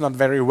obviously it's not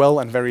very well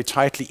and very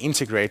tightly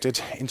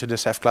integrated into the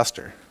Ceph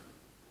cluster.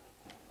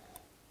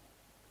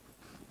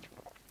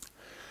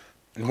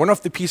 And one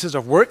of the pieces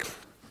of work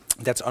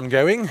that's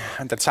ongoing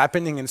and that's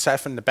happening in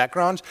Ceph in the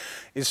background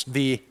is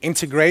the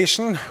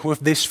integration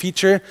with this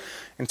feature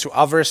into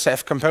other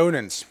Ceph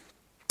components,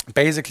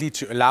 basically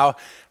to allow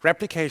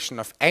replication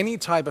of any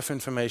type of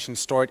information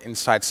stored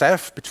inside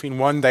Ceph between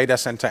one data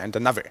center and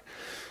another.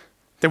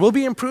 There will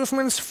be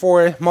improvements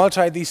for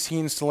multi-DC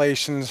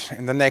installations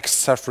in the next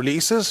Ceph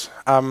releases.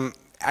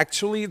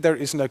 Actually, there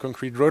isn't a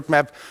concrete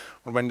roadmap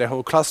on when the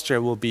whole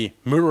cluster will be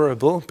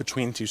mirrorable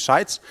between two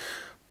sites,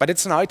 but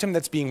it's an item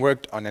that's being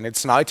worked on, and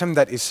it's an item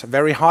that is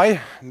very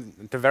high,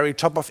 at the very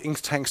top of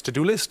Inktank's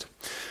to-do list.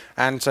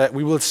 And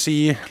we will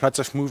see lots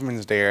of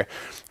movements there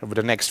over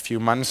the next few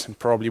months, and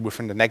probably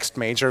within the next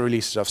major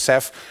releases of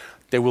Ceph,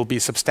 there will be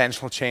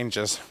substantial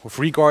changes with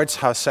regards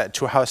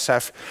to how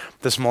Ceph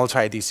does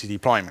multi-DC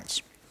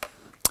deployments.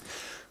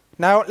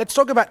 Now, let's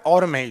talk about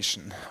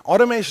automation.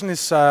 Automation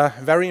is a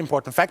very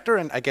important factor,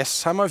 and I guess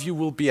some of you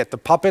will be at the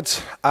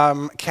Puppet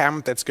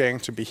camp that's going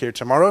to be here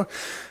tomorrow.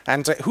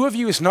 And who of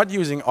you is not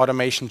using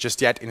automation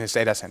just yet in his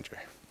data center?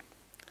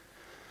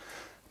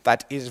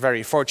 That is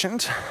very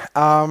fortunate.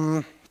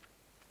 Now,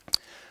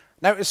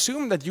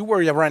 assume that you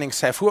were running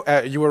Ceph,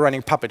 you were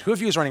running Puppet. Who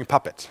of you is running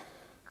Puppet?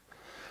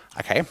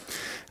 Okay.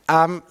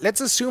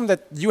 Let's assume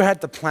that you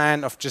had the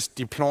plan of just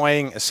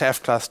deploying a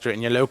Ceph cluster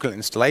in your local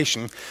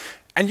installation,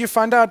 and you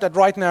find out that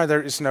right now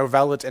there is no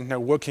valid and no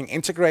working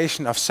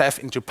integration of Ceph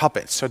into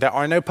Puppet. So there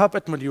are no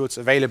Puppet modules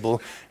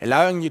available,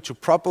 allowing you to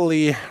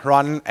properly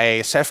run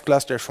a Ceph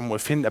cluster from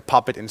within a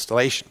Puppet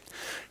installation.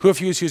 Who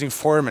of you is using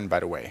Foreman, by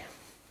the way?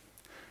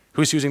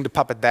 Who's using the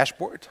Puppet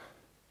dashboard?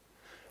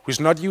 Who's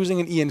not using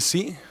an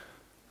ENC?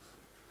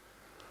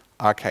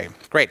 Okay,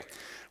 great.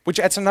 Which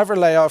adds another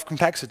layer of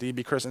complexity,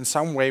 because in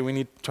some way we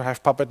need to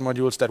have Puppet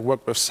modules that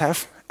work with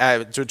Ceph,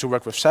 to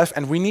work with Ceph,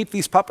 and we need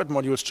these Puppet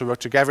modules to work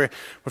together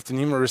with the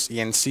numerous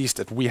ENCs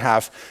that we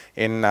have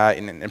in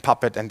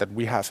Puppet and that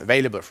we have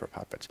available for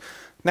Puppet.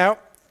 Now,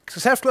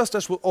 Ceph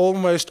clusters will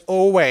almost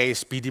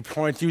always be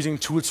deployed using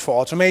tools for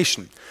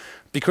automation,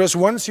 because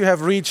once you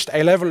have reached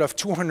a level of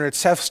 200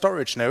 Ceph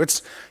storage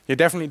nodes, you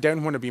definitely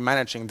don't want to be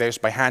managing those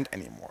by hand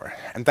anymore.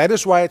 And that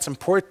is why it's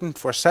important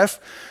for Ceph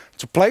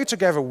to play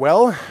together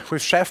well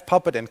with Chef,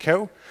 Puppet, and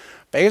Co.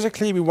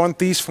 Basically, we want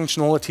these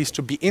functionalities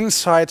to be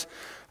inside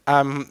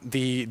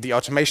the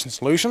automation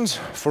solutions,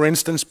 for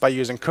instance, by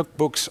using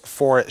cookbooks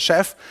for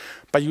Chef,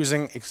 by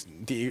using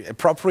the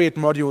appropriate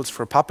modules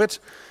for Puppet.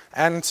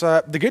 And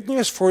the good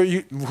news for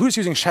you, who's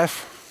using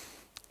Chef?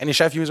 Any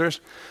Chef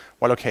users?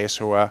 Well, okay,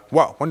 so,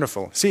 wow,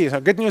 wonderful. See,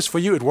 so good news for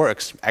you, it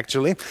works,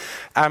 actually.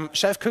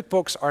 Ceph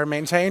cookbooks are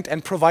maintained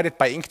and provided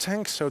by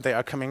Inktank, so they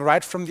are coming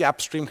right from the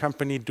upstream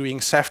company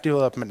doing Ceph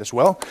development as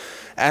well.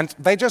 And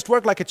they just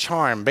work like a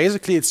charm.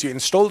 Basically, it's you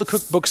install the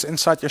cookbooks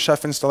inside your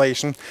Ceph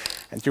installation,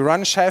 and you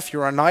run Ceph,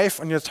 you run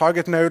Knife on your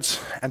target nodes,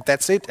 and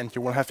that's it, and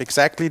you will have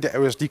exactly the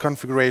OSD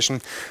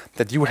configuration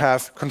that you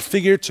have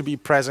configured to be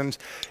present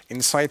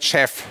inside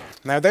Ceph.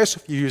 Now, those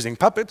of you using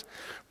Puppet,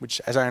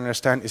 which, as I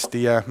understand, is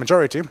the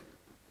majority,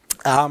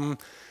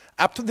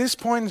 up to this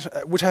point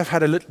would have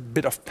had a little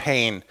bit of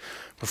pain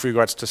with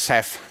regards to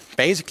Ceph.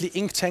 Basically,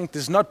 Inktank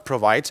does not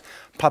provide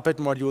Puppet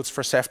modules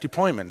for Ceph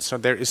deployment. So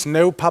there is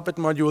no Puppet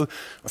module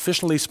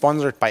officially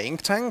sponsored by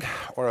Inktank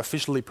or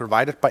officially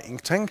provided by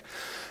Inktank.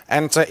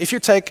 And if you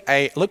take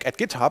a look at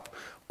GitHub,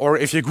 or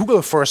if you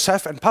Google for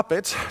Ceph and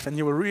Puppet, then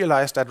you will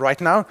realize that right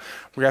now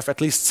we have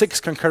at least 6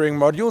 concurring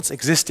modules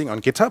existing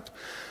on GitHub.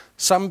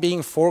 Some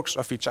being forks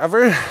of each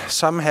other,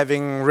 some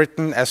having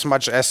written as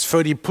much as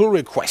 30 pull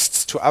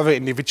requests to other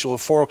individual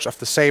forks of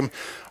the same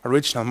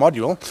original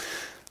module.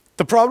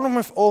 The problem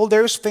with all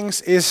those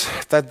things is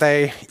that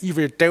they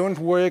either don't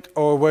work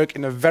or work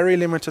in a very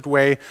limited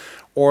way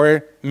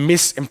or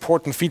miss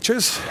important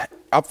features.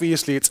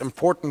 Obviously, it's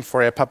important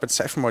for a Puppet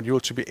Ceph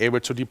module to be able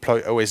to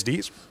deploy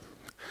OSDs.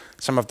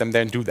 Some of them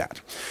don't do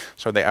that.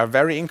 So they are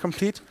very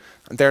incomplete.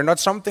 They're not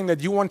something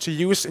that you want to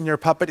use in your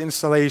Puppet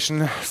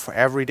installation for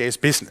everyday's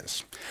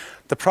business.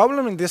 The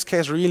problem in this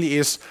case really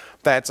is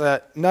that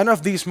none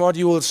of these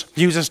modules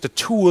uses the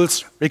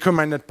tools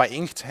recommended by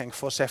Inktank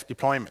for Ceph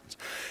deployment.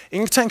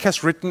 Inktank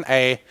has written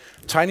a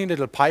tiny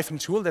little Python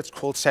tool that's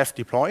called Ceph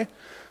Deploy.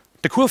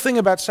 The cool thing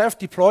about Ceph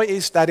Deploy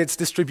is that it's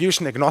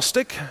distribution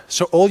agnostic,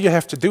 so all you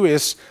have to do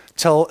is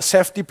tell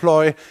Ceph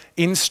Deploy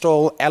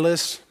install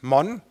Alice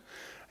mon,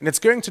 and it's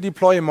going to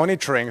deploy a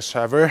monitoring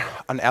server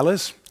on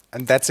Alice,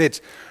 and that's it.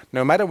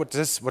 No matter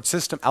what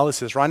system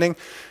Alice is running,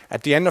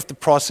 at the end of the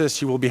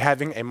process, you will be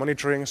having a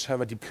monitoring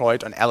server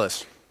deployed on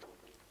Alice.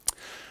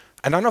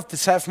 And none of the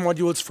Ceph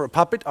modules for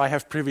Puppet I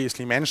have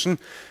previously mentioned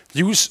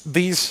use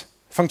these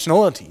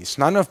functionalities.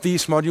 None of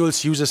these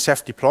modules uses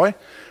Ceph Deploy,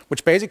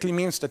 which basically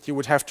means that you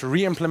would have to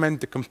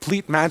re-implement the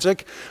complete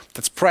magic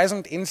that's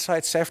present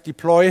inside Ceph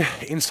Deploy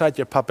inside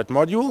your Puppet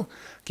module,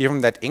 given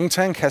that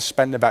Inktank has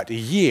spent about a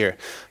year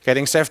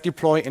getting Ceph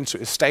Deploy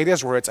into a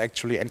status where it's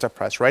actually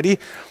enterprise ready.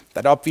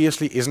 That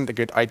obviously isn't a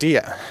good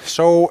idea.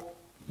 So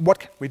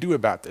what can we do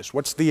about this?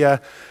 What's the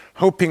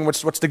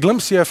what's the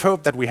glimpse here of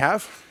hope that we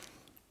have?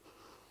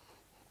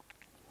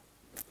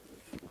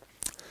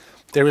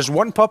 There is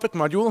one Puppet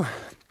module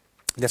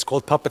that's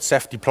called Puppet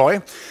Ceph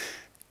Deploy,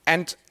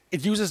 and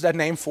it uses that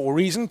name for a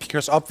reason,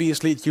 because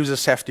obviously it uses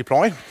Ceph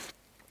Deploy.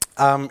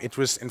 It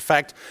was, in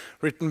fact,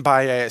 written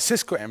by a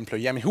Cisco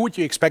employee. I mean, who would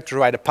you expect to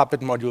write a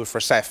Puppet module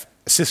for Ceph?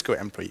 A Cisco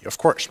employee, of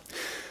course.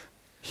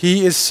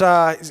 He is,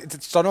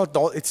 it's Donald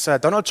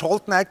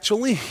Tolton,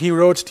 actually. He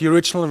wrote the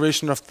original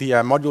version of the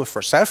module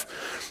for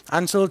Ceph.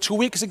 Until 2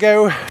 weeks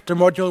ago, the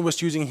module was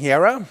using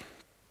Hiera.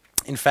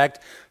 In fact,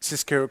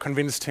 Cisco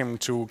convinced him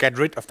to get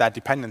rid of that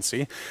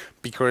dependency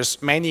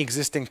because many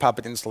existing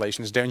Puppet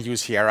installations don't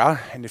use Hiera,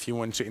 and if you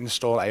want to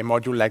install a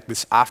module like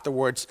this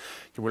afterwards,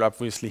 you will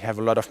obviously have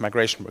a lot of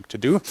migration work to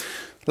do.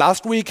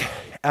 Last week,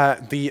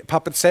 the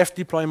Puppet Ceph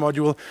deploy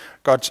module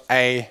got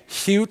a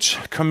huge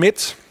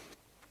commit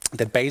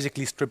that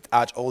basically stripped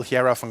out all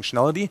Hiera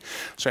functionality.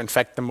 So in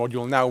fact, the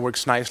module now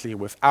works nicely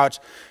without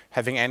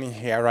having any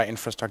Hiera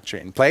infrastructure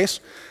in place.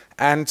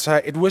 And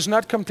it was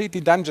not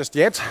completely done just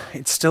yet.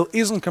 It still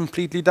isn't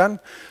completely done,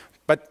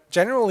 but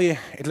generally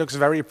it looks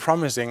very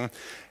promising,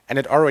 and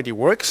it already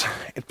works.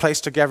 It plays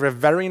together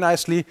very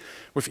nicely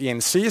with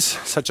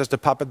ENCs, such as the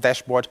Puppet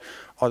dashboard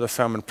or the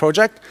Ferment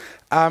project.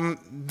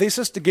 This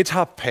is the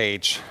GitHub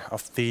page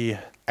of the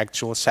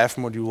actual Ceph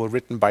module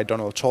written by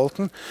Donald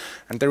Tolton,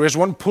 and there is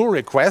one pull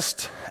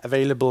request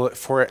available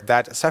for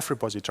that Ceph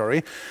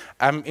repository,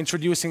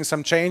 introducing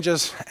some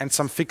changes and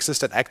some fixes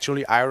that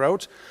actually I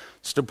wrote.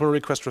 So the pull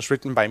request was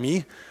written by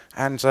me,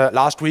 and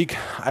last week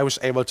I was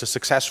able to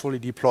successfully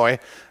deploy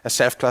a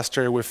Ceph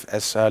cluster with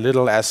as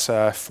little as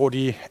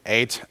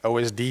 48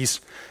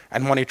 OSDs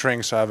and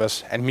monitoring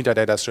servers and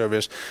metadata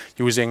servers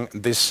using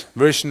this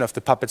version of the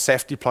Puppet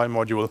Ceph deploy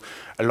module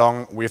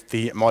along with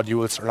the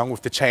modules, along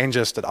with the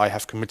changes that I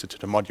have committed to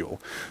the module.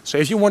 So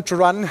if you want to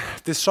run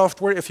this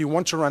software, if you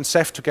want to run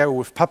Ceph together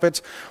with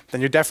Puppet, then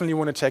you definitely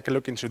want to take a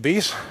look into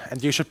these,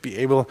 and you should be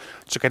able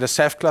to get a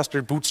Ceph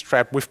cluster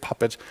bootstrapped with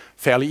Puppet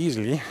fairly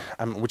easily,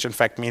 which in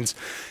fact means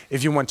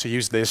if you want to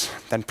use this,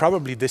 then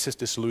probably this is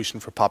the solution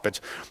for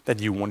Puppet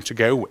that you want to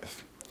go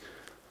with.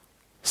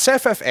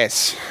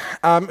 CephFS.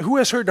 Who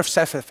has heard of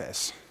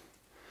CephFS?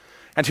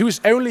 And who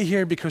is only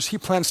here because he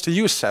plans to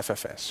use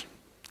CephFS?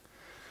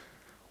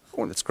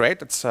 Oh, that's great.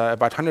 That's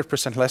about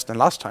 100% less than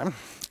last time.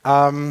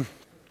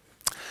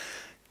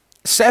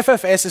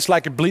 CephFS is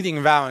like a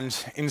bleeding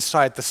wound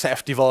inside the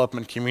Ceph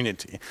development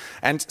community.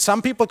 And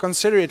some people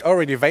consider it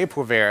already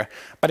vaporware,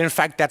 but in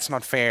fact that's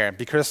not fair,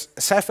 because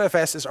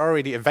CephFS is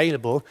already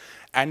available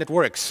and it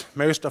works,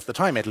 most of the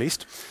time at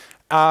least.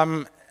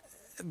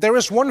 there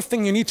is one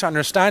thing you need to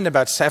understand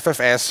about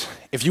CephFS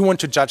if you want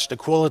to judge the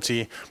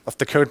quality of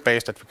the code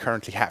base that we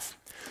currently have.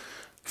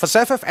 For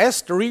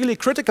CephFS, the really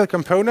critical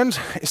component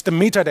is the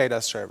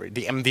metadata server,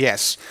 the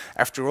MDS.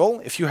 After all,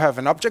 if you have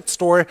an object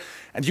store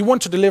and you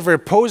want to deliver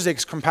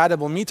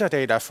POSIX-compatible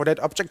metadata for that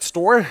object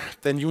store,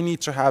 then you need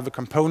to have a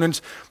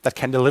component that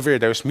can deliver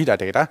those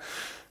metadata.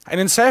 And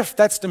in Ceph,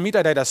 that's the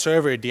metadata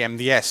server, the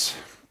MDS.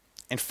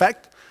 In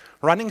fact,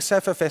 running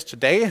CephFS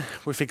today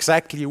with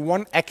exactly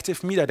one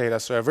active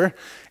metadata server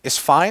is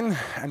fine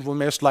and will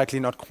most likely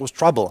not cause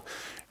trouble.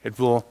 It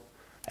will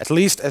at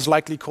least as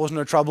likely cause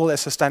no trouble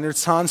as a standard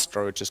SAN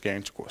storage is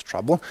going to cause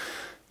trouble.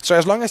 So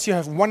as long as you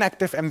have one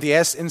active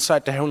MDS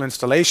inside the whole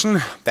installation,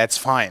 that's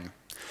fine.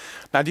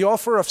 Now the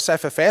offer of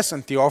CephFS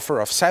and the offer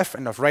of Ceph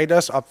and of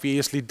Rados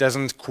obviously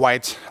doesn't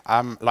quite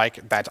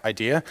like that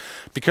idea,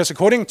 because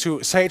according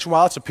to Sage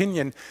Wild's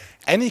opinion,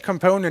 any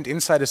component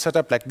inside a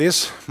setup like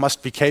this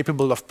must be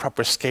capable of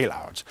proper scale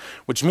out,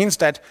 which means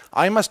that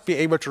I must be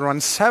able to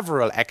run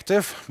several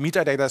active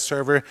metadata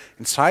servers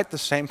inside the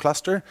same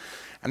cluster,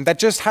 and that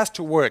just has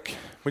to work,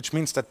 which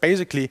means that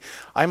basically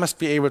I must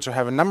be able to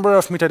have a number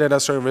of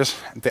metadata servers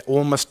and they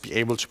all must be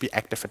able to be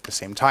active at the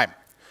same time.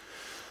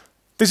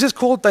 This is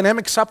called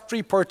dynamic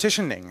subtree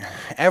partitioning.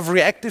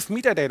 Every active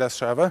metadata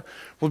server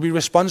will be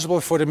responsible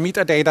for the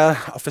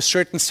metadata of a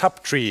certain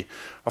subtree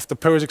of the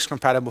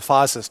POSIX-compatible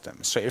file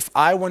system. So if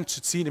I want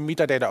to see the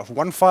metadata of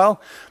one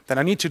file, then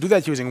I need to do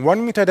that using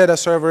one metadata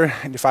server,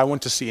 and if I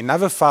want to see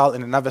another file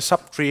in another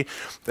subtree,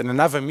 then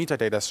another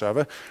metadata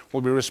server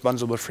will be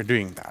responsible for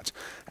doing that.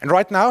 And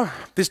right now,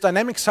 this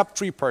dynamic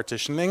subtree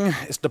partitioning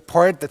is the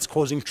part that's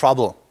causing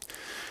trouble.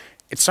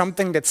 It's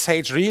something that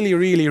Sage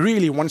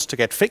really wants to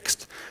get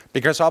fixed,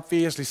 because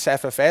obviously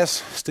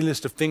CephFS still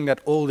is the thing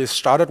that all this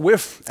started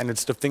with, and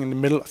it's the thing in the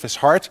middle of his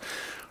heart.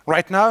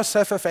 Right now,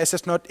 CephFS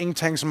is not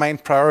Inktank's main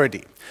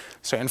priority.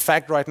 So in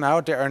fact, right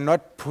now, they are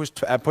not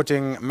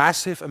putting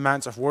massive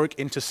amounts of work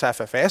into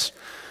CephFS,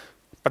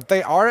 but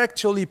they are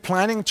actually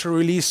planning to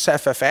release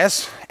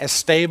CephFS as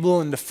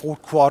stable in the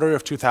fourth quarter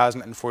of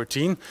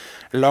 2014,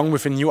 along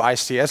with a new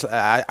ICE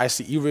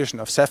version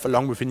of Ceph,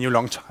 along with a new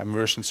long-time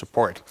version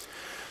support.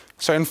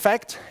 So in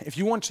fact, if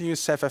you want to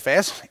use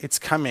CephFS, it's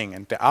coming,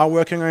 and they are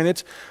working on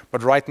it,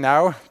 but right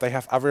now they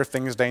have other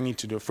things they need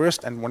to do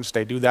first, and once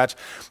they do that,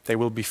 they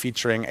will be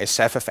featuring a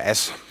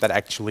CephFS that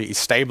actually is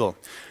stable.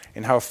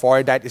 And how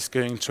far that is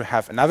going to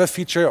have another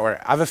feature or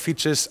other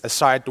features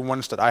aside the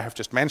ones that I have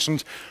just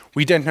mentioned,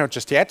 we don't know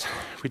just yet.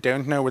 We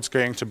don't know what's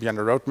going to be on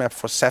the roadmap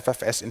for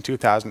CephFS in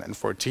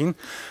 2014,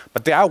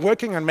 but they are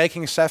working on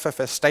making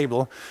CephFS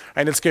stable,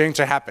 and it's going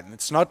to happen.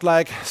 It's not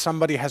like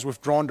somebody has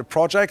withdrawn the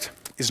project.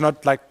 It's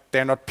not like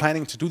they're not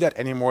planning to do that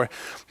anymore.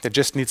 They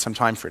just need some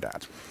time for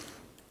that.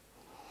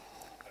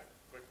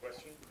 Quick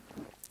question.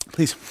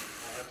 Please.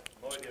 I have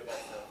no idea about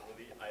that.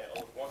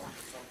 I want to do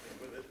something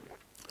with it.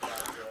 But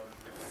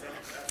if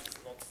CephFS is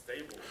not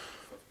stable,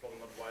 that's probably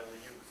not widely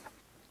used.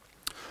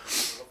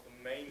 So what's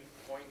the main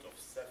point of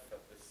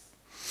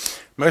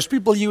CephFS? Most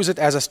people use it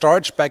as a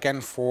storage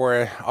backend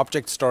for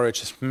object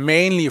storage,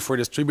 mainly for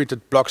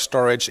distributed block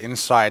storage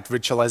inside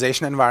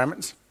virtualization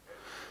environments.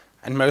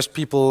 And most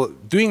people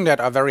doing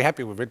that are very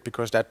happy with it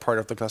because that part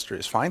of the cluster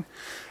is fine.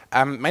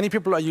 Many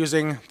people are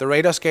using the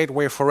Rados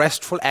gateway for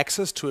RESTful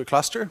access to a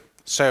cluster.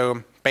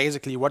 So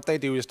basically what they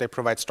do is they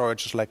provide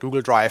storages like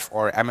Google Drive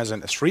or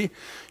Amazon S3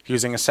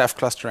 using a Ceph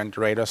cluster and the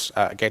Rados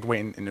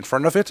gateway in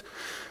front of it.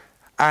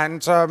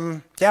 And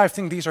yeah, I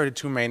think these are the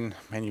two main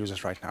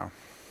users right now.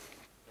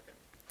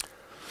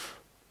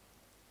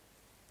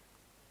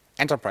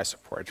 Enterprise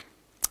support.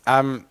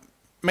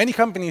 Many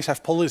companies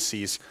have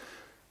policies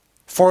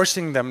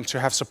forcing them to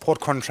have support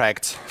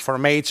contracts for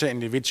major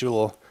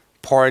individual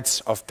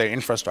parts of their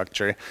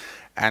infrastructure.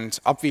 And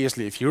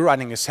obviously, if you're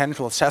running a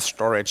central Ceph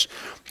storage,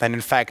 then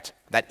in fact,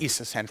 that is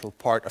a central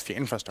part of your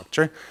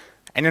infrastructure.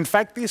 And in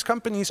fact, these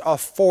companies are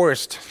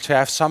forced to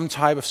have some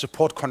type of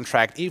support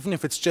contract, even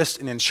if it's just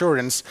an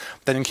insurance,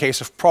 that in case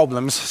of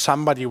problems,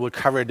 somebody will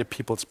cover the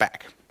people's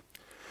back.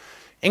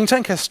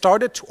 Inktank has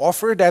started to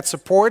offer that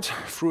support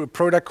through a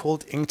product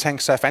called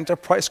Inktank Ceph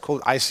Enterprise,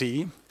 called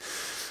ICE.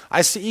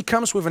 ICE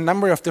comes with a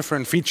number of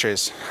different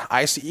features.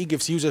 ICE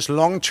gives users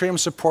long-term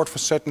support for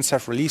certain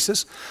Ceph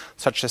releases,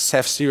 such as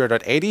Ceph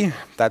 0.80.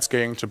 That's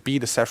going to be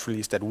the Ceph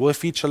release that will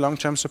feature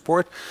long-term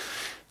support.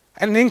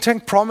 And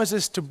Inktank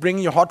promises to bring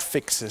you hot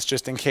fixes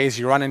just in case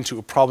you run into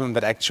a problem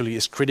that actually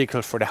is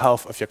critical for the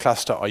health of your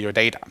cluster or your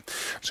data.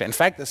 So in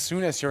fact, as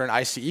soon as you're an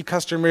ICE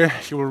customer,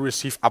 you will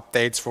receive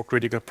updates for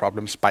critical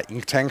problems by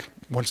Inktank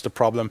once the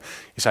problem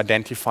is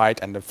identified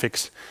and the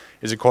fix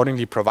is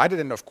accordingly provided.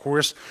 And of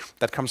course,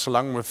 that comes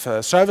along with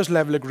service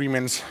level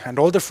agreements and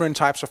all different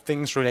types of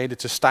things related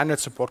to standard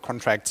support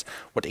contracts.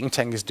 What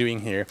Inktank is doing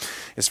here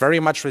is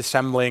very much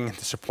resembling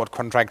the support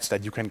contracts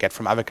that you can get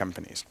from other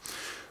companies.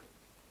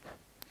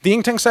 The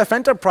Inktank Ceph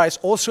Enterprise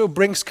also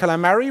brings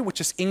Calamari,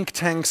 which is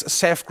Inktank's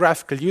Ceph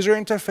graphical user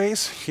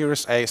interface.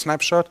 Here's a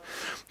snapshot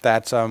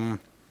that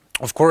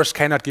of course,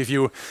 cannot give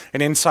you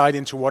an insight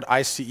into what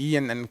ICE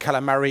and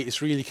Calamari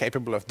is really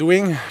capable of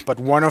doing, but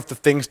one of the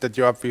things that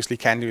you obviously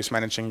can do is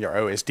managing your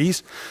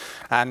OSDs,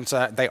 and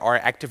they are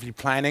actively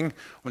planning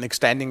on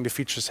extending the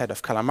feature set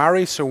of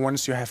Calamari, so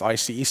once you have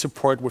ICE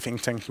support with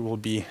Inktank, you will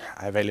be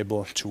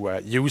available to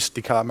use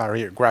the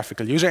Calamari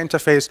graphical user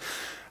interface.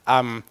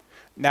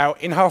 Now,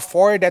 in how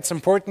far that's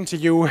important to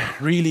you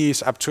really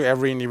is up to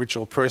every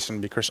individual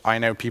person, because I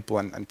know people,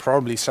 and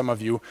probably some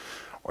of you,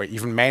 or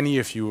even many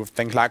of you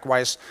think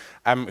likewise,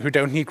 who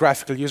don't need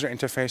graphical user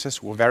interfaces,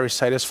 who are very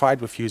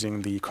satisfied with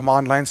using the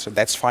command line, so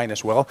that's fine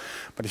as well.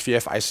 But if you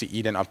have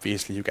ICE, then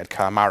obviously you get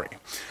Calamari.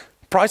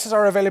 Prices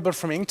are available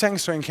from Inktank,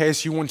 so in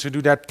case you want to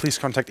do that, please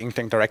contact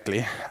Inktank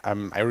directly.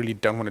 I really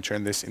don't want to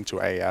turn this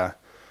into a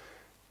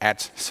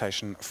ad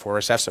session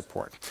for Ceph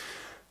support.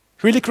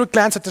 Really quick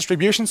glance at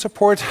distribution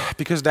support,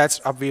 because that's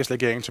obviously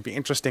going to be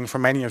interesting for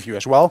many of you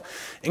as well.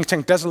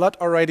 Inktank does a lot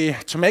already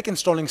to make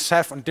installing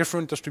Ceph on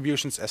different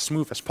distributions as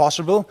smooth as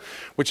possible,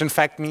 which in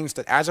fact means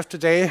that as of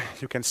today,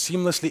 you can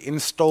seamlessly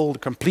install the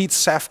complete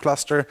Ceph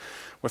cluster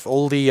with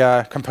all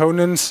the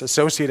components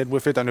associated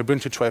with it on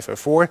Ubuntu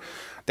 12.04,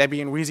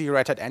 Debian, Wheezy,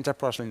 Red Hat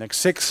Enterprise Linux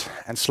 6,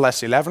 and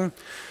 /11.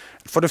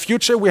 For the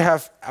future, we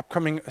have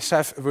upcoming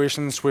Ceph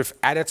versions with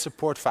added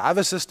support for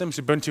other systems.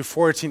 Ubuntu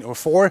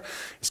 14.04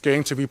 is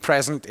going to be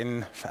present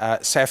in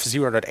Ceph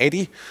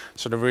 0.80,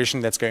 so the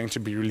version that's going to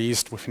be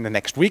released within the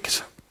next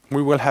weeks.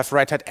 We will have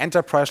Red Hat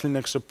Enterprise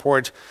Linux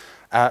support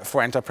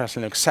for Enterprise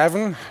Linux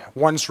 7.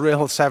 Once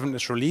RHEL 7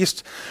 is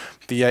released,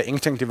 the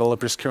Inktank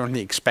developers currently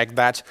expect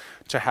that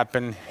to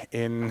happen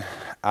in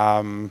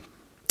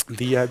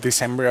the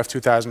December of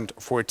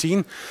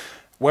 2014.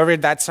 Whether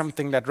that's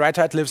something that Red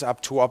Hat lives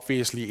up to,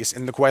 obviously, is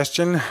in the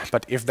question,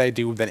 but if they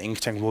do, then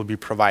Inktank will be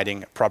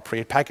providing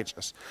appropriate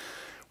packages.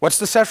 What's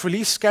the Ceph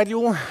release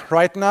schedule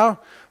right now?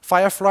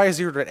 Firefly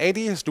 0.80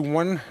 is the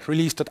one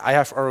release that I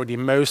have already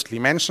mostly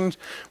mentioned.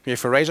 We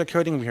have Erasure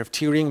Coding, we have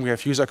tiering, we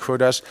have user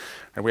quotas,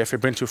 and we have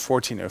Ubuntu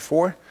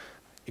 14.04.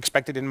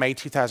 Expected in May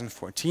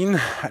 2014,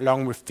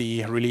 along with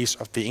the release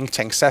of the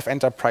Inktank Ceph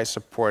Enterprise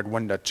Support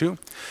 1.2.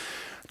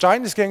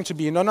 Giant is going to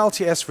be a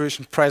non-LTS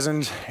version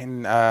present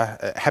in,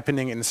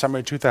 happening in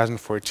summer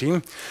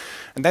 2014.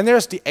 And then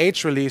there's the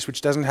H release,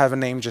 which doesn't have a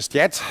name just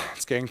yet.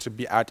 It's going to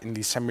be out in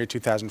December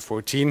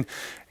 2014.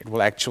 It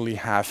will actually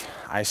have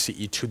ICE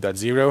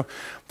 2.0.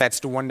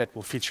 That's the one that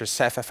will feature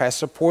CephFS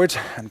support,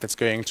 and that's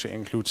going to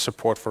include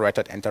support for Red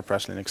Hat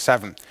Enterprise Linux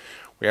 7.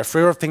 We have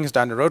further things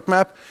down the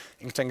roadmap.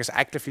 Inktank is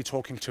actively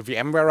talking to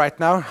VMware right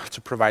now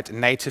to provide a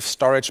native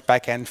storage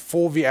backend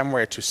for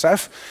VMware to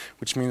Ceph,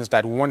 which means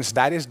that once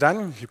that is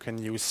done, you can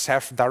use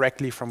Ceph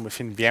directly from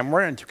within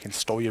VMware, and you can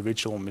store your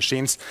virtual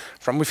machines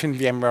from within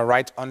VMware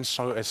right on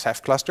a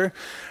Ceph cluster.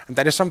 And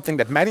that is something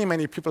that many,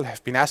 many people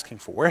have been asking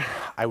for.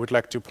 I would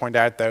like to point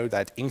out, though,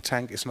 that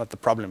Inktank is not the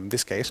problem in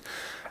this case,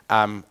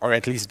 or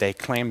at least they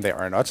claim they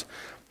are not.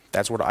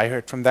 That's what I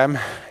heard from them.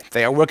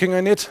 They are working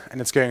on it, and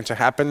it's going to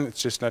happen.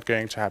 It's just not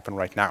going to happen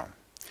right now.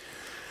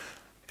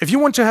 If you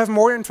want to have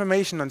more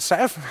information on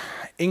Ceph,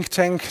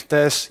 Inktank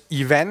does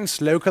events,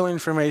 local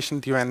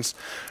information events,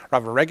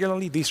 rather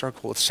regularly. These are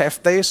called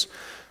Ceph Days.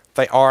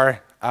 They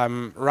are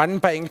run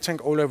by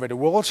Inktank all over the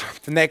world.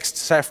 The next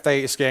Ceph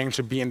Day is going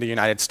to be in the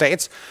United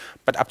States.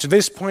 But up to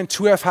this point,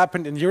 2 have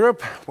happened in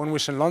Europe. One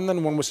was in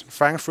London, one was in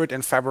Frankfurt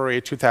in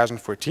February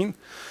 2014.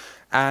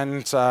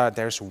 And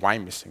there's Y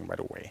missing, by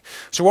the way.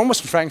 So one was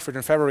in Frankfurt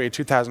in February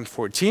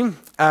 2014.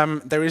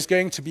 There is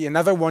going to be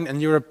another one in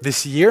Europe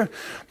this year.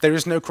 There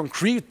is no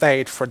concrete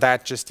date for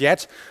that just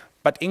yet,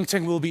 but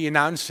Inktank will be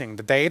announcing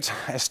the date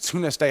as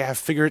soon as they have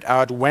figured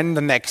out when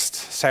the next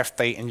Ceph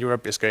Day in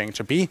Europe is going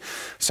to be.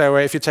 So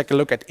if you take a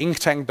look at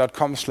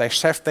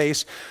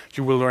inktank.com/CephDays,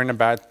 you will learn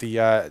about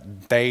the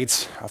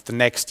dates of the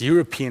next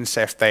European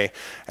Ceph Day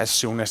as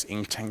soon as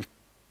Inktank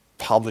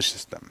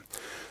publishes them.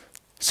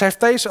 Ceph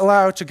Days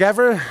allow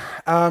together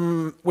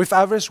with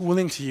others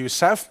willing to use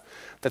Ceph.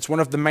 That's one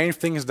of the main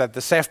things that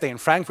the Ceph Day in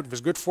Frankfurt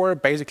was good for.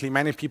 Basically,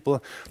 many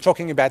people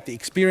talking about the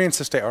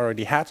experiences they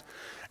already had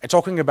and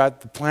talking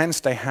about the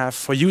plans they have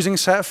for using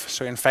Ceph.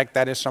 So in fact,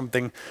 that is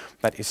something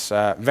that is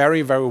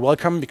very, very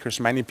welcome, because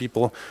many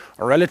people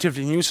are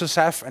relatively new to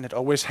Ceph, and it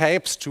always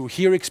helps to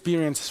hear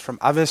experiences from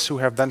others who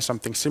have done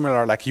something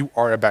similar like you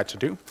are about to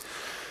do.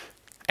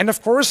 And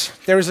of course,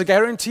 there is a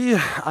guarantee,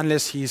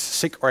 unless he's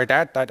sick or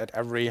dead, that at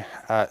every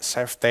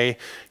Ceph Day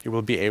you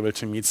will be able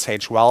to meet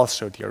Sage Wells,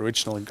 so the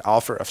original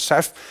author of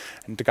Ceph,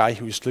 and the guy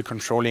who is still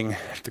controlling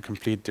the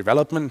complete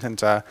development.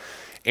 And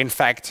in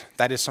fact,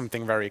 that is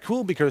something very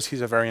cool, because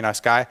he's a very nice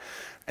guy,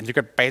 and you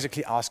could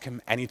basically ask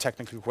him any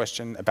technical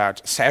question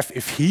about Ceph.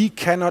 If he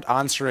cannot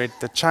answer it,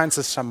 the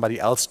chances somebody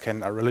else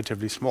can are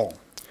relatively small.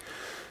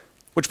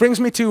 Which brings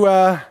me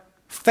to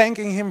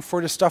thanking him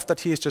for the stuff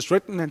that he has just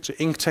written, and to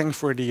Inktank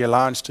for the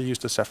allowance to use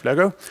the Ceph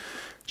logo.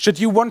 Should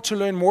you want to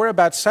learn more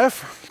about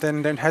Ceph,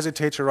 then don't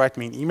hesitate to write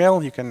me an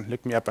email. You can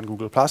look me up on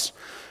Google+,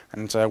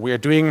 And we are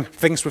doing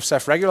things with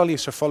Ceph regularly,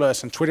 so follow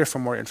us on Twitter for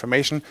more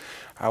information.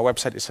 Our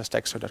website is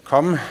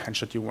sestexo.com, and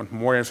should you want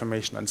more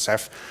information on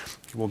Ceph,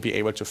 you will be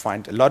able to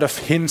find a lot of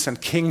hints and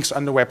kinks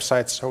on the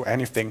website, so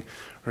anything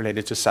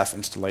related to Ceph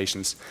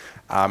installations.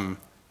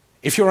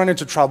 If you run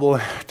into trouble,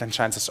 then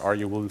chances are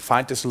you will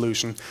find the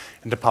solution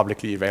in the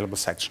publicly available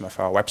section of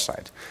our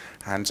website.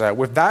 And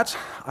with that,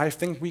 I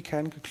think we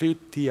can conclude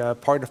the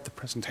part of the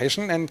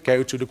presentation and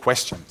go to the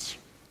questions.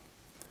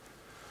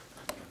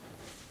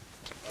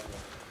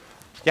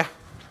 Yeah?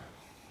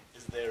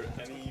 Is there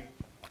any...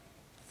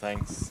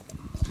 Thanks.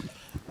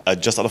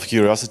 Just out of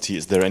curiosity,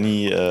 is there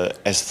any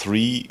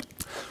S3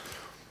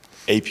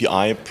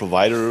 API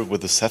provider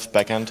with the Ceph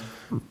backend?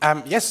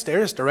 Yes, there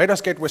is. The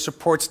Radars Gateway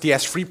supports the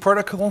S3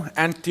 protocol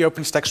and the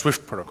OpenStack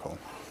Swift protocol.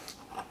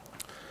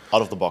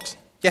 Out of the box?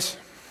 Yes.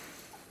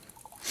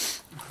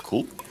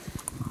 Cool.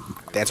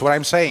 That's what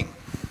I'm saying.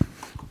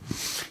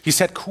 He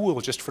said cool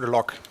just for the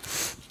log.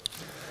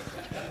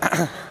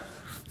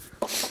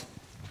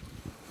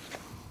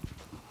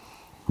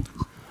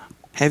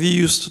 Have you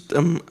used,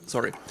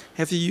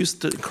 have you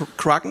used the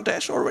Kraken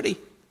Dash already?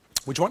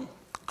 Which one?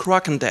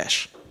 Kraken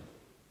Dash.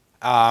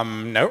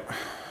 No.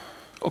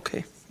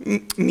 Okay.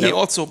 Me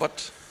also,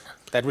 but...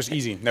 That was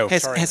easy. No,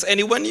 sorry. Has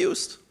anyone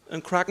used a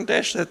Kraken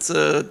Dash? That's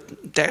a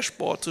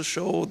dashboard to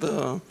show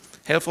the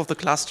health of the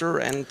cluster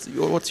and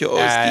what your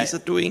OSDs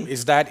are doing.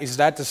 Is that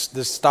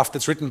the stuff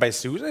that's written by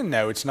Susan?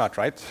 No, it's not,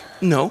 right?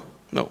 No,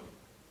 no.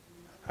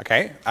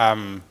 Okay.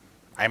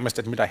 I must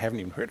admit I haven't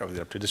even heard of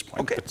it up to this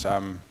point. Okay. But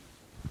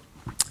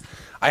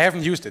I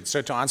haven't used it,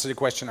 so to answer the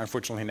question,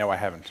 unfortunately, no, I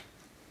haven't.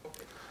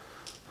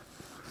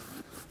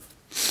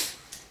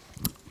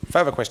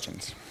 Further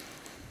questions?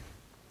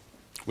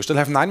 We still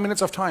have 9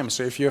 minutes of time,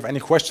 so if you have any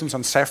questions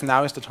on Ceph,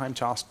 now is the time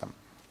to ask them.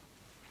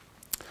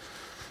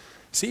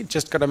 See,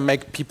 just got to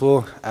make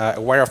people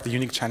aware of the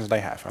unique chance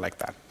they have. I like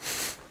that.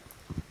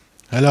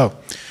 Hello.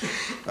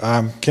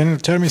 Can you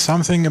tell me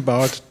something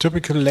about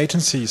typical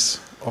latencies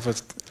of a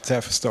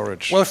Ceph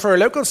storage? Well, for a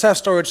local Ceph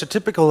storage, the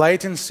typical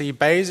latency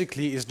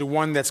basically is the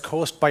one that's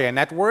caused by a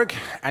network,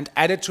 and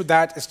added to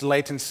that is the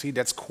latency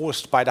that's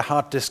caused by the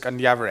hard disk on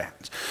the other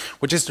end,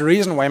 which is the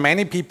reason why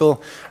many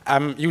people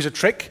use a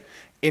trick.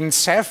 In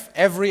Ceph,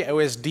 every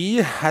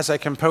OSD has a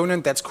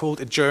component that's called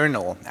a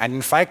journal, and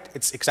in fact,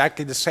 it's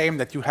exactly the same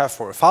that you have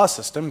for a file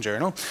system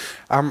journal.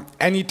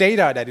 Any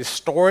data that is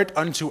stored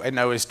onto an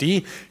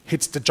OSD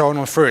hits the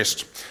journal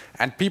first,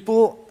 and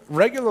people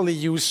regularly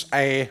use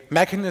a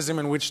mechanism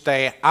in which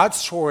they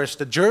outsource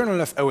the journal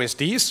of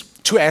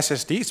OSDs to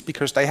SSDs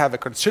because they have a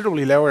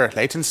considerably lower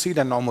latency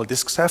than normal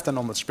disks have, than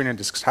normal Springer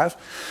disks have.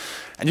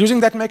 And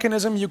using that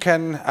mechanism, you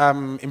can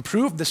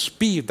improve the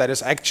speed that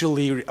is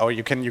actually, or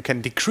you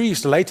can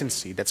decrease the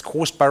latency that's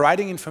caused by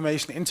writing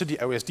information into the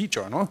OSD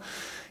journal.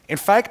 In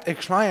fact, a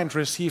client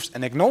receives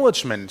an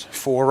acknowledgement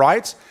for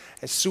writes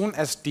as soon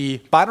as the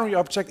binary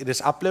object it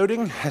is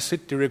uploading has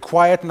hit the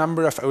required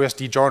number of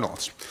OSD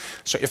journals.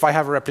 So if I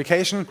have a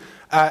replication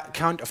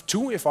count of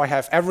 2, if I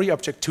have every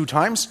object 2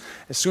 times,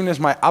 as soon as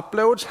my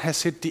upload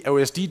has hit the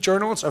OSD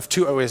journals of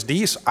 2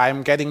 OSDs,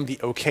 I'm getting the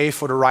OK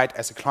for the write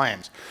as a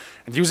client.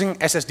 And using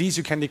SSDs,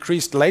 you can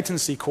decrease the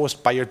latency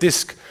caused by your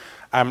disk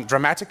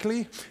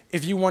dramatically.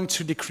 If you want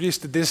to decrease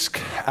the disk,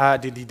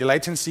 the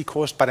latency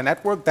caused by the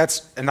network,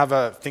 that's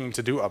another thing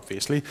to do,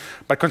 obviously,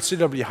 but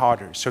considerably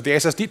harder. So the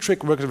SSD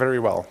trick works very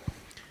well.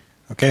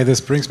 Okay, this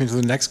brings me to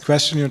the next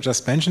question. You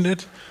just mentioned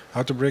it,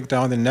 how to bring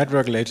down the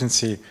network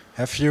latency.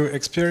 Have you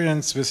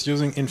experience with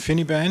using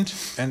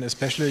InfiniBand and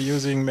especially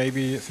using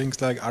maybe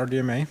things like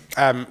RDMA?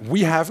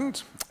 We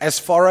haven't. As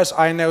far as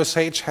I know,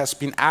 Sage has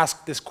been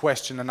asked this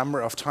question a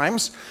number of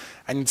times,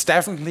 and it's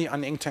definitely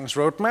on Inktank's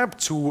roadmap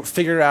to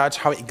figure out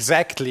how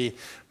exactly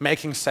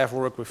making Ceph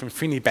work with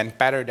InfiniBand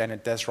better than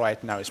it does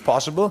right now is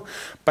possible.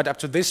 But up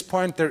to this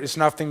point, there is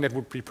nothing that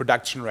would be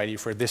production ready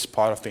for this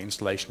part of the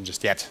installation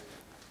just yet.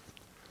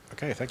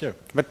 Okay, thank you.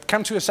 But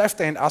come to a Ceph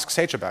day and ask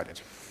Sage about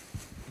it.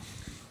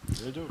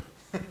 Will do.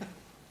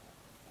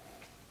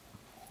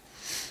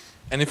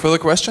 Any further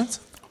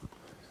questions?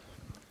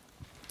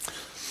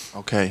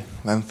 Okay,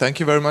 then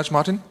thank you very much,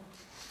 Martin.